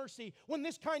God for mercy when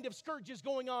this kind of scourge is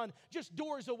going on just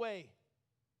doors away.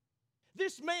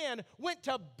 This man went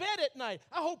to bed at night.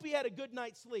 I hope he had a good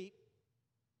night's sleep.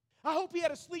 I hope he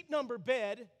had a sleep number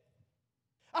bed.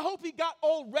 I hope he got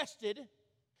all rested,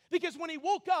 because when he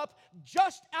woke up,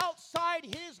 just outside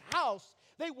his house,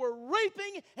 they were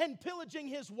raping and pillaging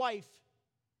his wife.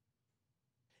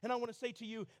 And I want to say to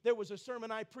you, there was a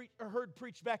sermon I heard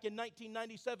preached back in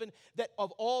 1997 that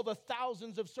of all the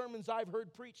thousands of sermons I've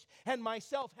heard preached and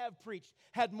myself have preached,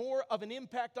 had more of an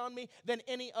impact on me than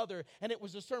any other. And it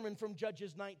was a sermon from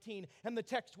Judges 19. And the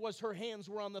text was, her hands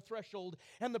were on the threshold.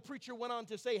 And the preacher went on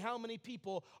to say how many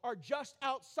people are just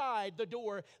outside the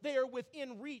door. They are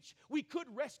within reach. We could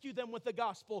rescue them with the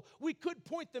gospel. We could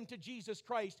point them to Jesus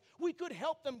Christ. We could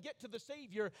help them get to the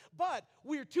Savior. But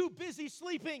we're too busy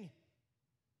sleeping.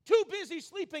 Too busy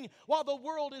sleeping while the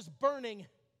world is burning.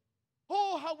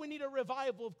 Oh, how we need a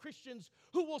revival of Christians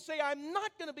who will say, I'm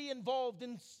not going to be involved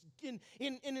in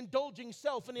indulging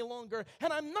self any longer.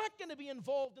 And I'm not going to be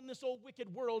involved in this old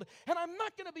wicked world. And I'm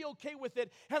not going to be okay with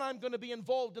it. And I'm going to be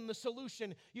involved in the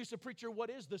solution. You say, preacher, what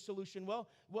is the solution?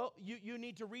 Well, you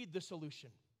need to read the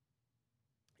solution.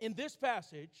 In this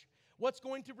passage, what's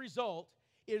going to result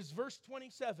is verse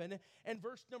 27 and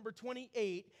verse number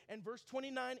 28 and verse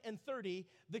 29 and 30.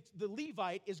 The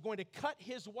Levite is going to cut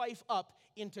his wife up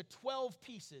into 12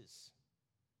 pieces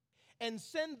and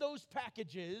send those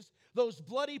packages, those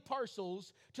bloody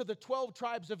parcels, to the 12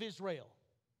 tribes of Israel.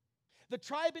 The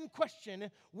tribe in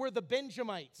question were the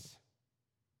Benjamites.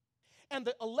 And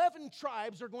the 11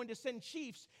 tribes are going to send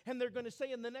chiefs, and they're going to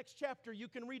say in the next chapter, you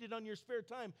can read it on your spare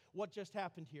time, what just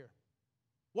happened here.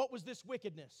 What was this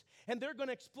wickedness? And they're going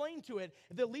to explain to it.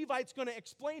 The Levite's going to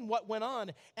explain what went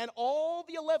on. And all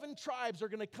the 11 tribes are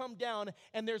going to come down,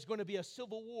 and there's going to be a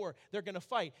civil war. They're going to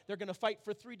fight. They're going to fight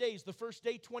for 3 days. The first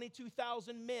day,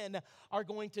 22,000 men are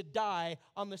going to die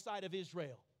on the side of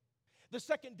Israel. The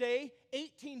second day,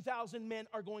 18,000 men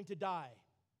are going to die.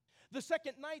 The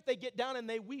second night, they get down and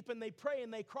they weep and they pray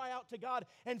and they cry out to God.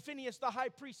 And Phinehas, the high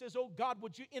priest, says, oh, God,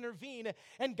 would you intervene?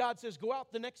 And God says, go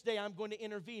out the next day, I'm going to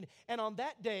intervene. And on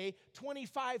that day,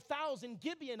 25,000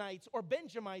 Gibeonites or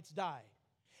Benjamites die.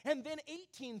 And then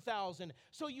 18,000.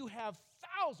 So you have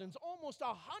thousands, almost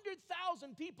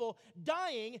 100,000 people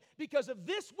dying because of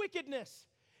this wickedness.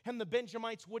 And the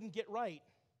Benjamites wouldn't get right.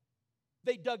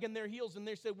 They dug in their heels and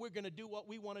they said, we're going to do what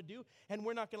we want to do, and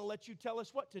we're not going to let you tell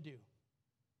us what to do.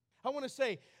 I want to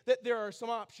say that there are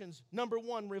some options. Number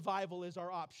one, revival is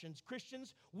our options.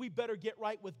 Christians, we better get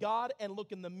right with God and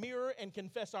look in the mirror and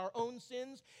confess our own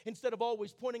sins instead of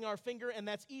always pointing our finger, and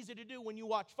that's easy to do when you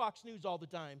watch Fox News all the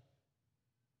time.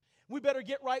 We better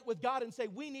get right with God and say,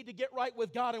 we need to get right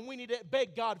with God and we need to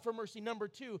beg God for mercy. Number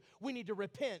two, we need to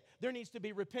repent. There needs to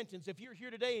be repentance. If you're here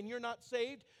today and you're not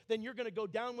saved, then you're going to go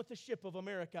down with the ship of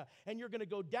America and you're going to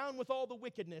go down with all the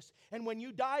wickedness. And when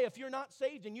you die, if you're not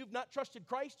saved and you've not trusted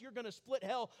Christ, you're going to split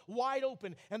hell wide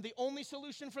open. And the only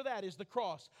solution for that is the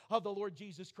cross of the Lord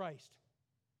Jesus Christ.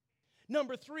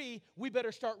 Number three, we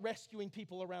better start rescuing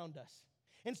people around us.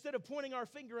 Instead of pointing our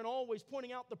finger and always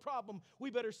pointing out the problem, we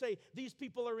better say, these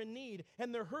people are in need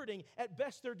and they're hurting. At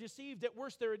best, they're deceived. At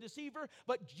worst, they're a deceiver.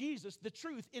 But Jesus, the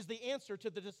truth, is the answer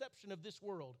to the deception of this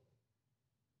world.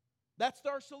 That's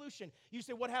our solution. You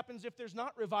say, what happens if there's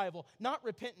not revival, not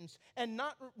repentance, and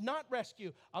not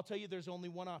rescue? I'll tell you, there's only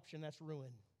one option. That's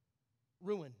ruin.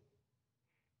 Ruin.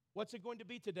 What's it going to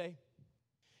be today?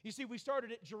 You see, we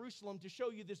started at Jerusalem to show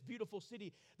you this beautiful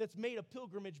city that's made a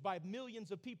pilgrimage by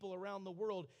millions of people around the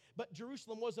world. But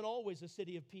Jerusalem wasn't always a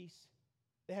city of peace.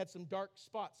 They had some dark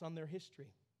spots on their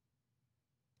history.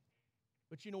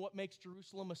 But you know what makes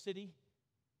Jerusalem a city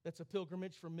that's a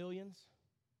pilgrimage for millions?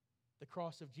 The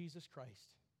cross of Jesus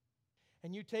Christ.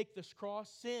 And you take this cross,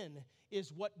 sin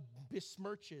is what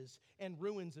besmirches and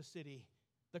ruins a city.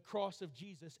 The cross of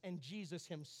Jesus and Jesus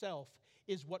himself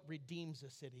is what redeems a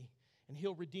city. And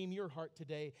he'll redeem your heart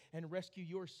today and rescue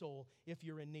your soul if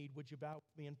you're in need. Would you bow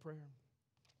with me in prayer?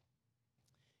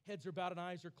 Heads are bowed and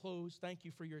eyes are closed. Thank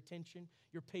you for your attention,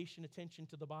 your patient attention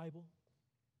to the Bible.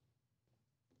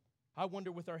 I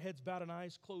wonder, with our heads bowed and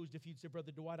eyes closed, if you'd say,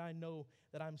 Brother Dwight, I know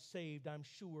that I'm saved. I'm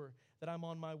sure that I'm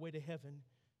on my way to heaven.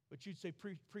 But you'd say,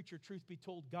 Preacher, truth be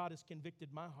told, God has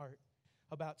convicted my heart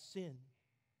about sin.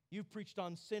 You've preached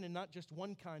on sin, and not just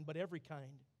one kind, but every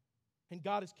kind. And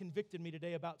God has convicted me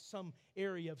today about some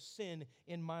area of sin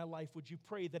in my life. Would you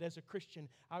pray that as a Christian,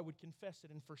 I would confess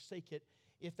it and forsake it?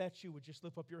 If that's you, would just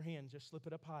slip up your hand. Just slip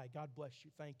it up high. God bless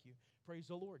you. Thank you. Praise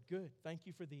the Lord. Good. Thank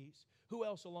you for these. Who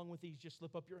else along with these? Just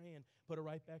slip up your hand. Put it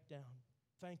right back down.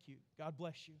 Thank you. God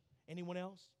bless you. Anyone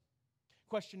else?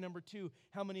 Question number 2.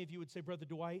 How many of you would say, Brother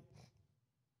Dwight,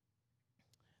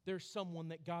 there's someone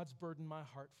that God's burdened my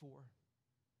heart for?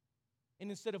 And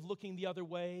instead of looking the other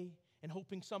way and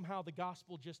hoping somehow the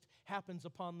gospel just happens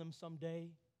upon them someday,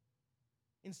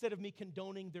 instead of me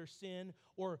condoning their sin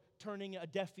or turning a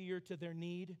deaf ear to their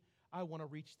need, I want to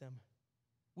reach them.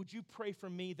 Would you pray for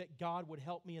me that God would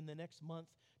help me in the next month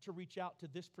to reach out to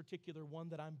this particular one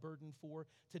that I'm burdened for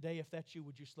today? If that's you,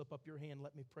 would you slip up your hand?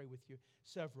 Let me pray with you.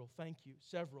 Several. Thank you.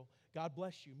 Several. God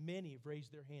bless you. Many have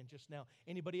raised their hand just now.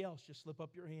 Anybody else, just slip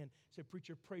up your hand. Say,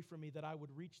 preacher, pray for me that I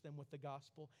would reach them with the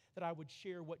gospel, that I would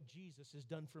share what Jesus has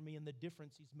done for me and the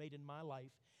difference He's made in my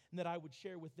life, and that I would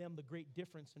share with them the great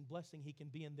difference and blessing He can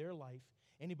be in their life.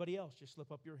 Anybody else, just slip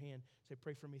up your hand. Say,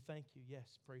 pray for me. Thank you. Yes,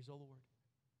 praise the Lord.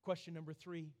 Question number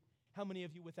 3. How many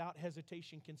of you without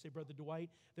hesitation can say, Brother Dwight,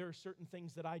 there are certain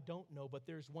things that I don't know, but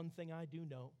there's one thing I do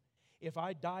know. If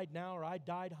I died now or I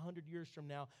died 100 years from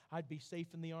now, I'd be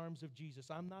safe in the arms of Jesus.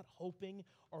 I'm not hoping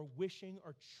or wishing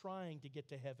or trying to get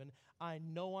to heaven. I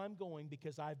know I'm going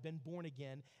because I've been born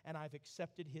again and I've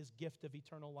accepted His gift of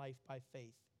eternal life by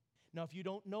faith. Now, if you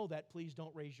don't know that, please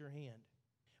don't raise your hand.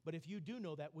 But if you do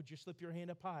know that, would you slip your hand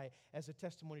up high as a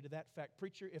testimony to that fact?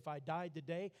 Preacher, if I died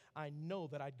today, I know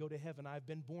that I'd go to heaven. I've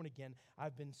been born again.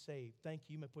 I've been saved. Thank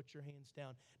you. You may put your hands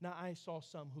down. Now, I saw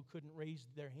some who couldn't raise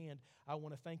their hand. I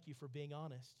want to thank you for being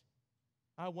honest.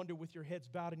 I wonder, with your heads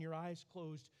bowed and your eyes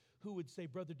closed, who would say,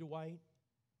 Brother Dwight,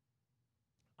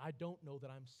 I don't know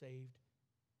that I'm saved,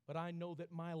 but I know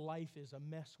that my life is a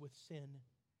mess with sin,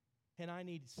 and I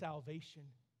need salvation.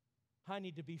 I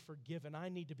need to be forgiven. I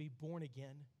need to be born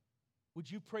again. Would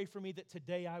you pray for me that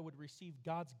today I would receive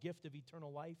God's gift of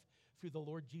eternal life through the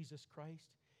Lord Jesus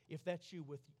Christ? If that's you,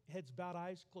 with heads bowed,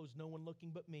 eyes closed, no one looking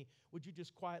but me, would you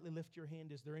just quietly lift your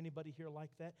hand? Is there anybody here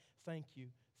like that? Thank you.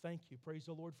 Thank you. Praise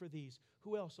the Lord for these.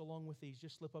 Who else along with these?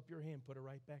 Just slip up your hand, put it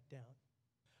right back down.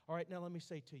 All right, now let me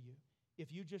say to you,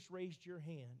 if you just raised your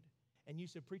hand and you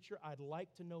said, Preacher, I'd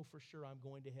like to know for sure I'm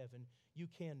going to heaven, you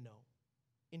can know.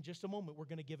 In just a moment, we're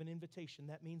going to give an invitation.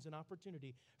 That means an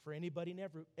opportunity for anybody and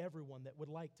everyone that would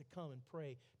like to come and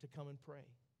pray, to come and pray.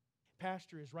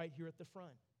 Pastor is right here at the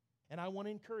front. And I want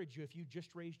to encourage you, if you just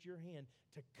raised your hand,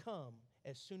 to come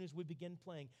as soon as we begin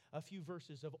playing a few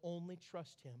verses of Only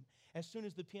Trust Him. As soon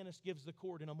as the pianist gives the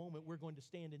chord in a moment, we're going to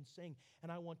stand and sing.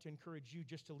 And I want to encourage you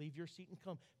just to leave your seat and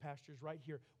come. Pastor's right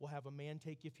here. We'll have a man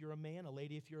take, if you're a man, a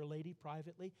lady, if you're a lady,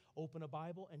 privately, open a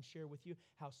Bible and share with you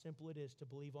how simple it is to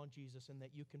believe on Jesus and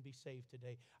that you can be saved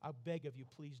today. I beg of you,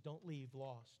 please don't leave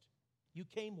lost. You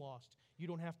came lost. You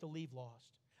don't have to leave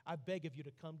lost. I beg of you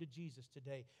to come to Jesus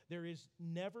today. There has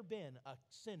never been a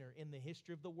sinner in the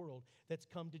history of the world that's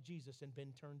come to Jesus and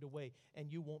been turned away, and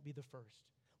you won't be the first.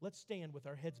 Let's stand with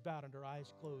our heads bowed and our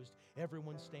eyes closed,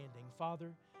 everyone standing.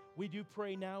 Father, we do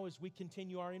pray now as we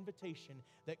continue our invitation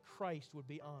that Christ would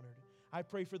be honored. I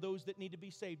pray for those that need to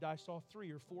be saved. I saw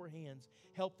 3 or 4 hands.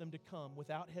 Help them to come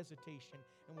without hesitation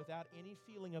and without any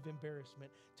feeling of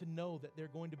embarrassment to know that they're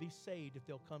going to be saved if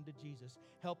they'll come to Jesus.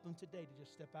 Help them today to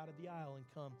just step out of the aisle and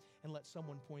come and let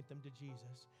someone point them to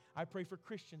Jesus. I pray for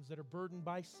Christians that are burdened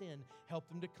by sin. Help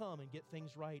them to come and get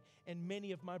things right. And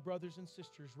many of my brothers and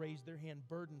sisters raise their hand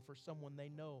burdened for someone they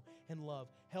know and love.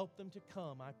 Help them to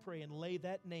come, I pray, and lay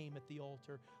that name at the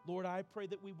altar. Lord, I pray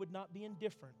that we would not be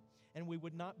indifferent and we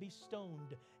would not be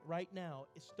stoned right now,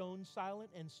 stone silent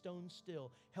and stone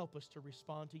still. Help us to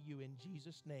respond to you in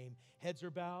Jesus' name. Heads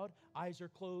are bowed, eyes are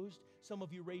closed. Some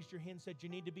of you raised your hand, said you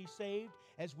need to be saved.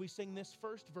 As we sing this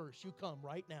first verse, you come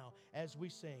right now as we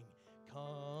sing.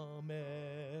 Come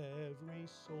every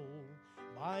soul,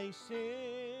 by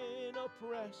sin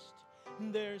oppressed,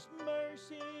 there's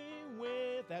mercy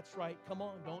with. That's right, come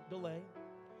on, don't delay.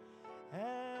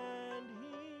 And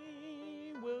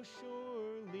He will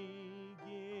surely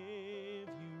give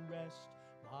you rest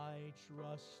by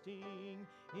trusting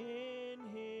in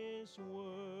His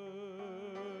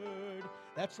word.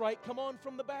 That's right, come on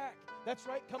from the back. That's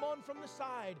right, come on from the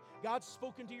side. God's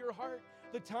spoken to your heart.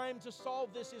 The time to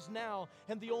solve this is now,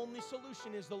 and the only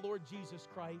solution is the Lord Jesus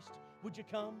Christ. Would you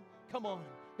come? Come on.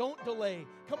 Don't delay.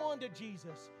 Come on to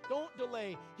Jesus. Don't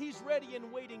delay. He's ready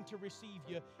and waiting to receive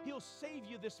you. He'll save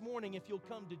you this morning if you'll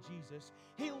come to Jesus.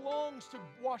 He longs to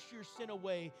wash your sin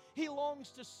away. He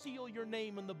longs to seal your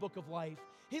name in the book of life.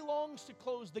 He longs to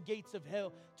close the gates of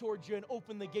hell towards you and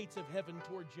open the gates of heaven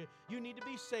towards you. You need to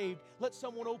be saved. Let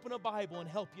someone open a Bible and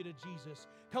help you to Jesus.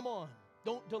 Come on.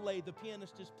 Don't delay. The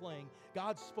pianist is playing.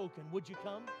 God's spoken. Would you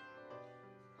come?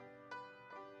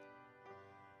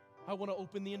 I want to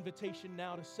open the invitation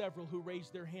now to several who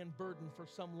raised their hand burdened for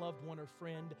some loved one or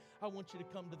friend. I want you to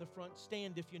come to the front.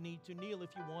 Stand if you need to. Kneel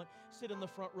if you want. Sit in the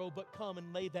front row, but come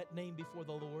and lay that name before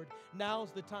the Lord.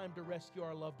 Now's the time to rescue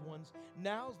our loved ones.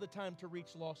 Now's the time to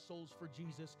reach lost souls for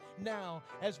Jesus. Now,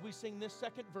 as we sing this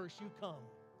second verse, you come.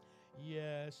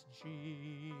 Yes,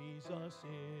 Jesus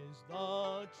is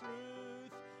the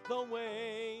truth, the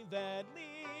way that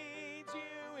leads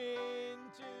you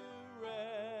into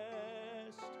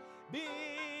rest.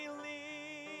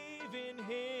 Believe in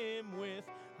Him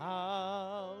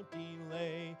without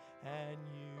delay, and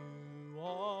you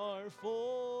are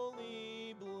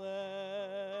fully blessed.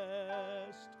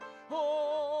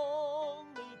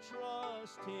 Only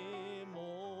trust Him,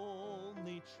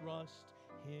 only trust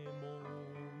Him,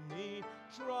 only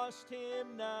trust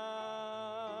Him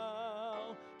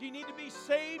now. Do you need to be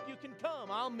saved? You can come.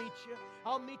 I'll meet you.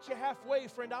 I'll meet you halfway,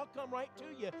 friend. I'll come right to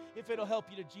you if it'll help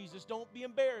you to Jesus. Don't be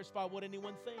embarrassed by what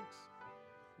anyone thinks.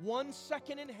 1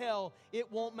 second in hell,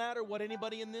 it won't matter what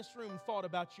anybody in this room thought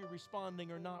about you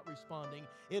responding or not responding.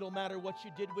 It'll matter what you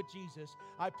did with Jesus.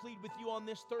 I plead with you on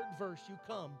this third verse. You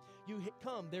come.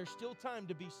 Come. There's still time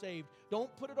to be saved.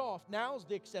 Don't put it off. Now's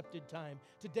the accepted time.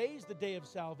 Today's the day of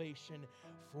salvation.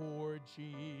 For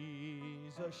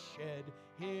Jesus shed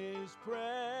His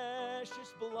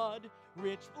precious blood,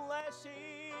 rich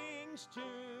blessings to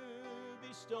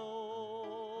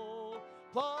bestow.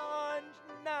 Plunge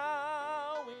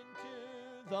now into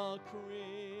the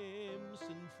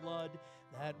crimson flood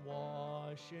that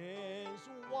washes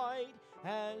white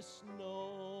as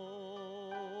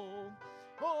snow.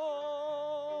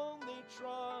 Only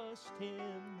trust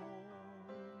Him,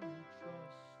 only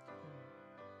trust Him.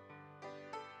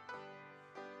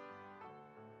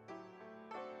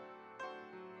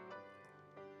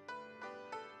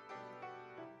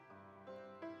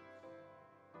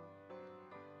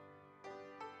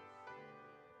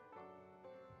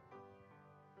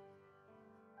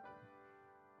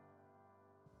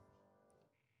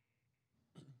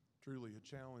 Truly a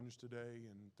challenge today,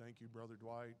 and thank you, Brother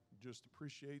Dwight. Just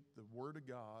appreciate the Word of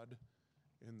God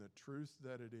and the truth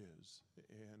that it is.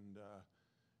 And,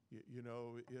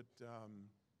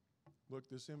 look,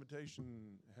 this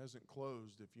invitation hasn't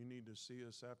closed. If you need to see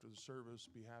us after the service,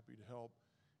 be happy to help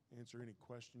answer any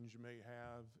questions you may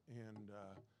have. And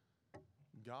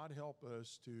God help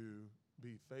us to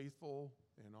be faithful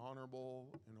and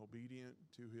honorable and obedient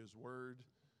to His Word.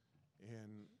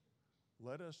 And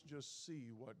let us just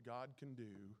see what God can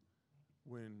do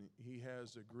when He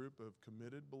has a group of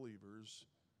committed believers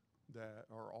that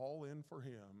are all in for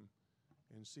Him,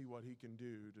 and see what He can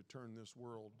do to turn this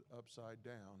world upside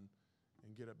down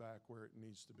and get it back where it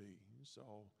needs to be. So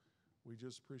we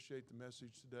just appreciate the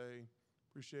message today.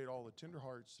 Appreciate all the tender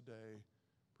hearts today.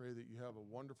 Pray that you have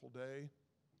a wonderful day,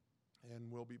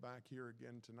 and we'll be back here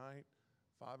again tonight,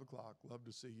 5 o'clock. Love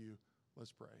to see you.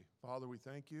 Let's pray. Father, we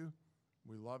thank you.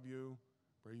 We love you.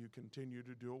 Pray you continue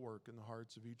to do a work in the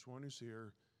hearts of each one who's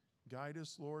here. Guide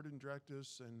us, Lord, and direct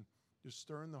us, and just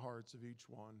stir in the hearts of each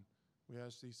one. We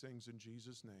ask these things in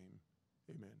Jesus' name.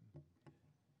 Amen.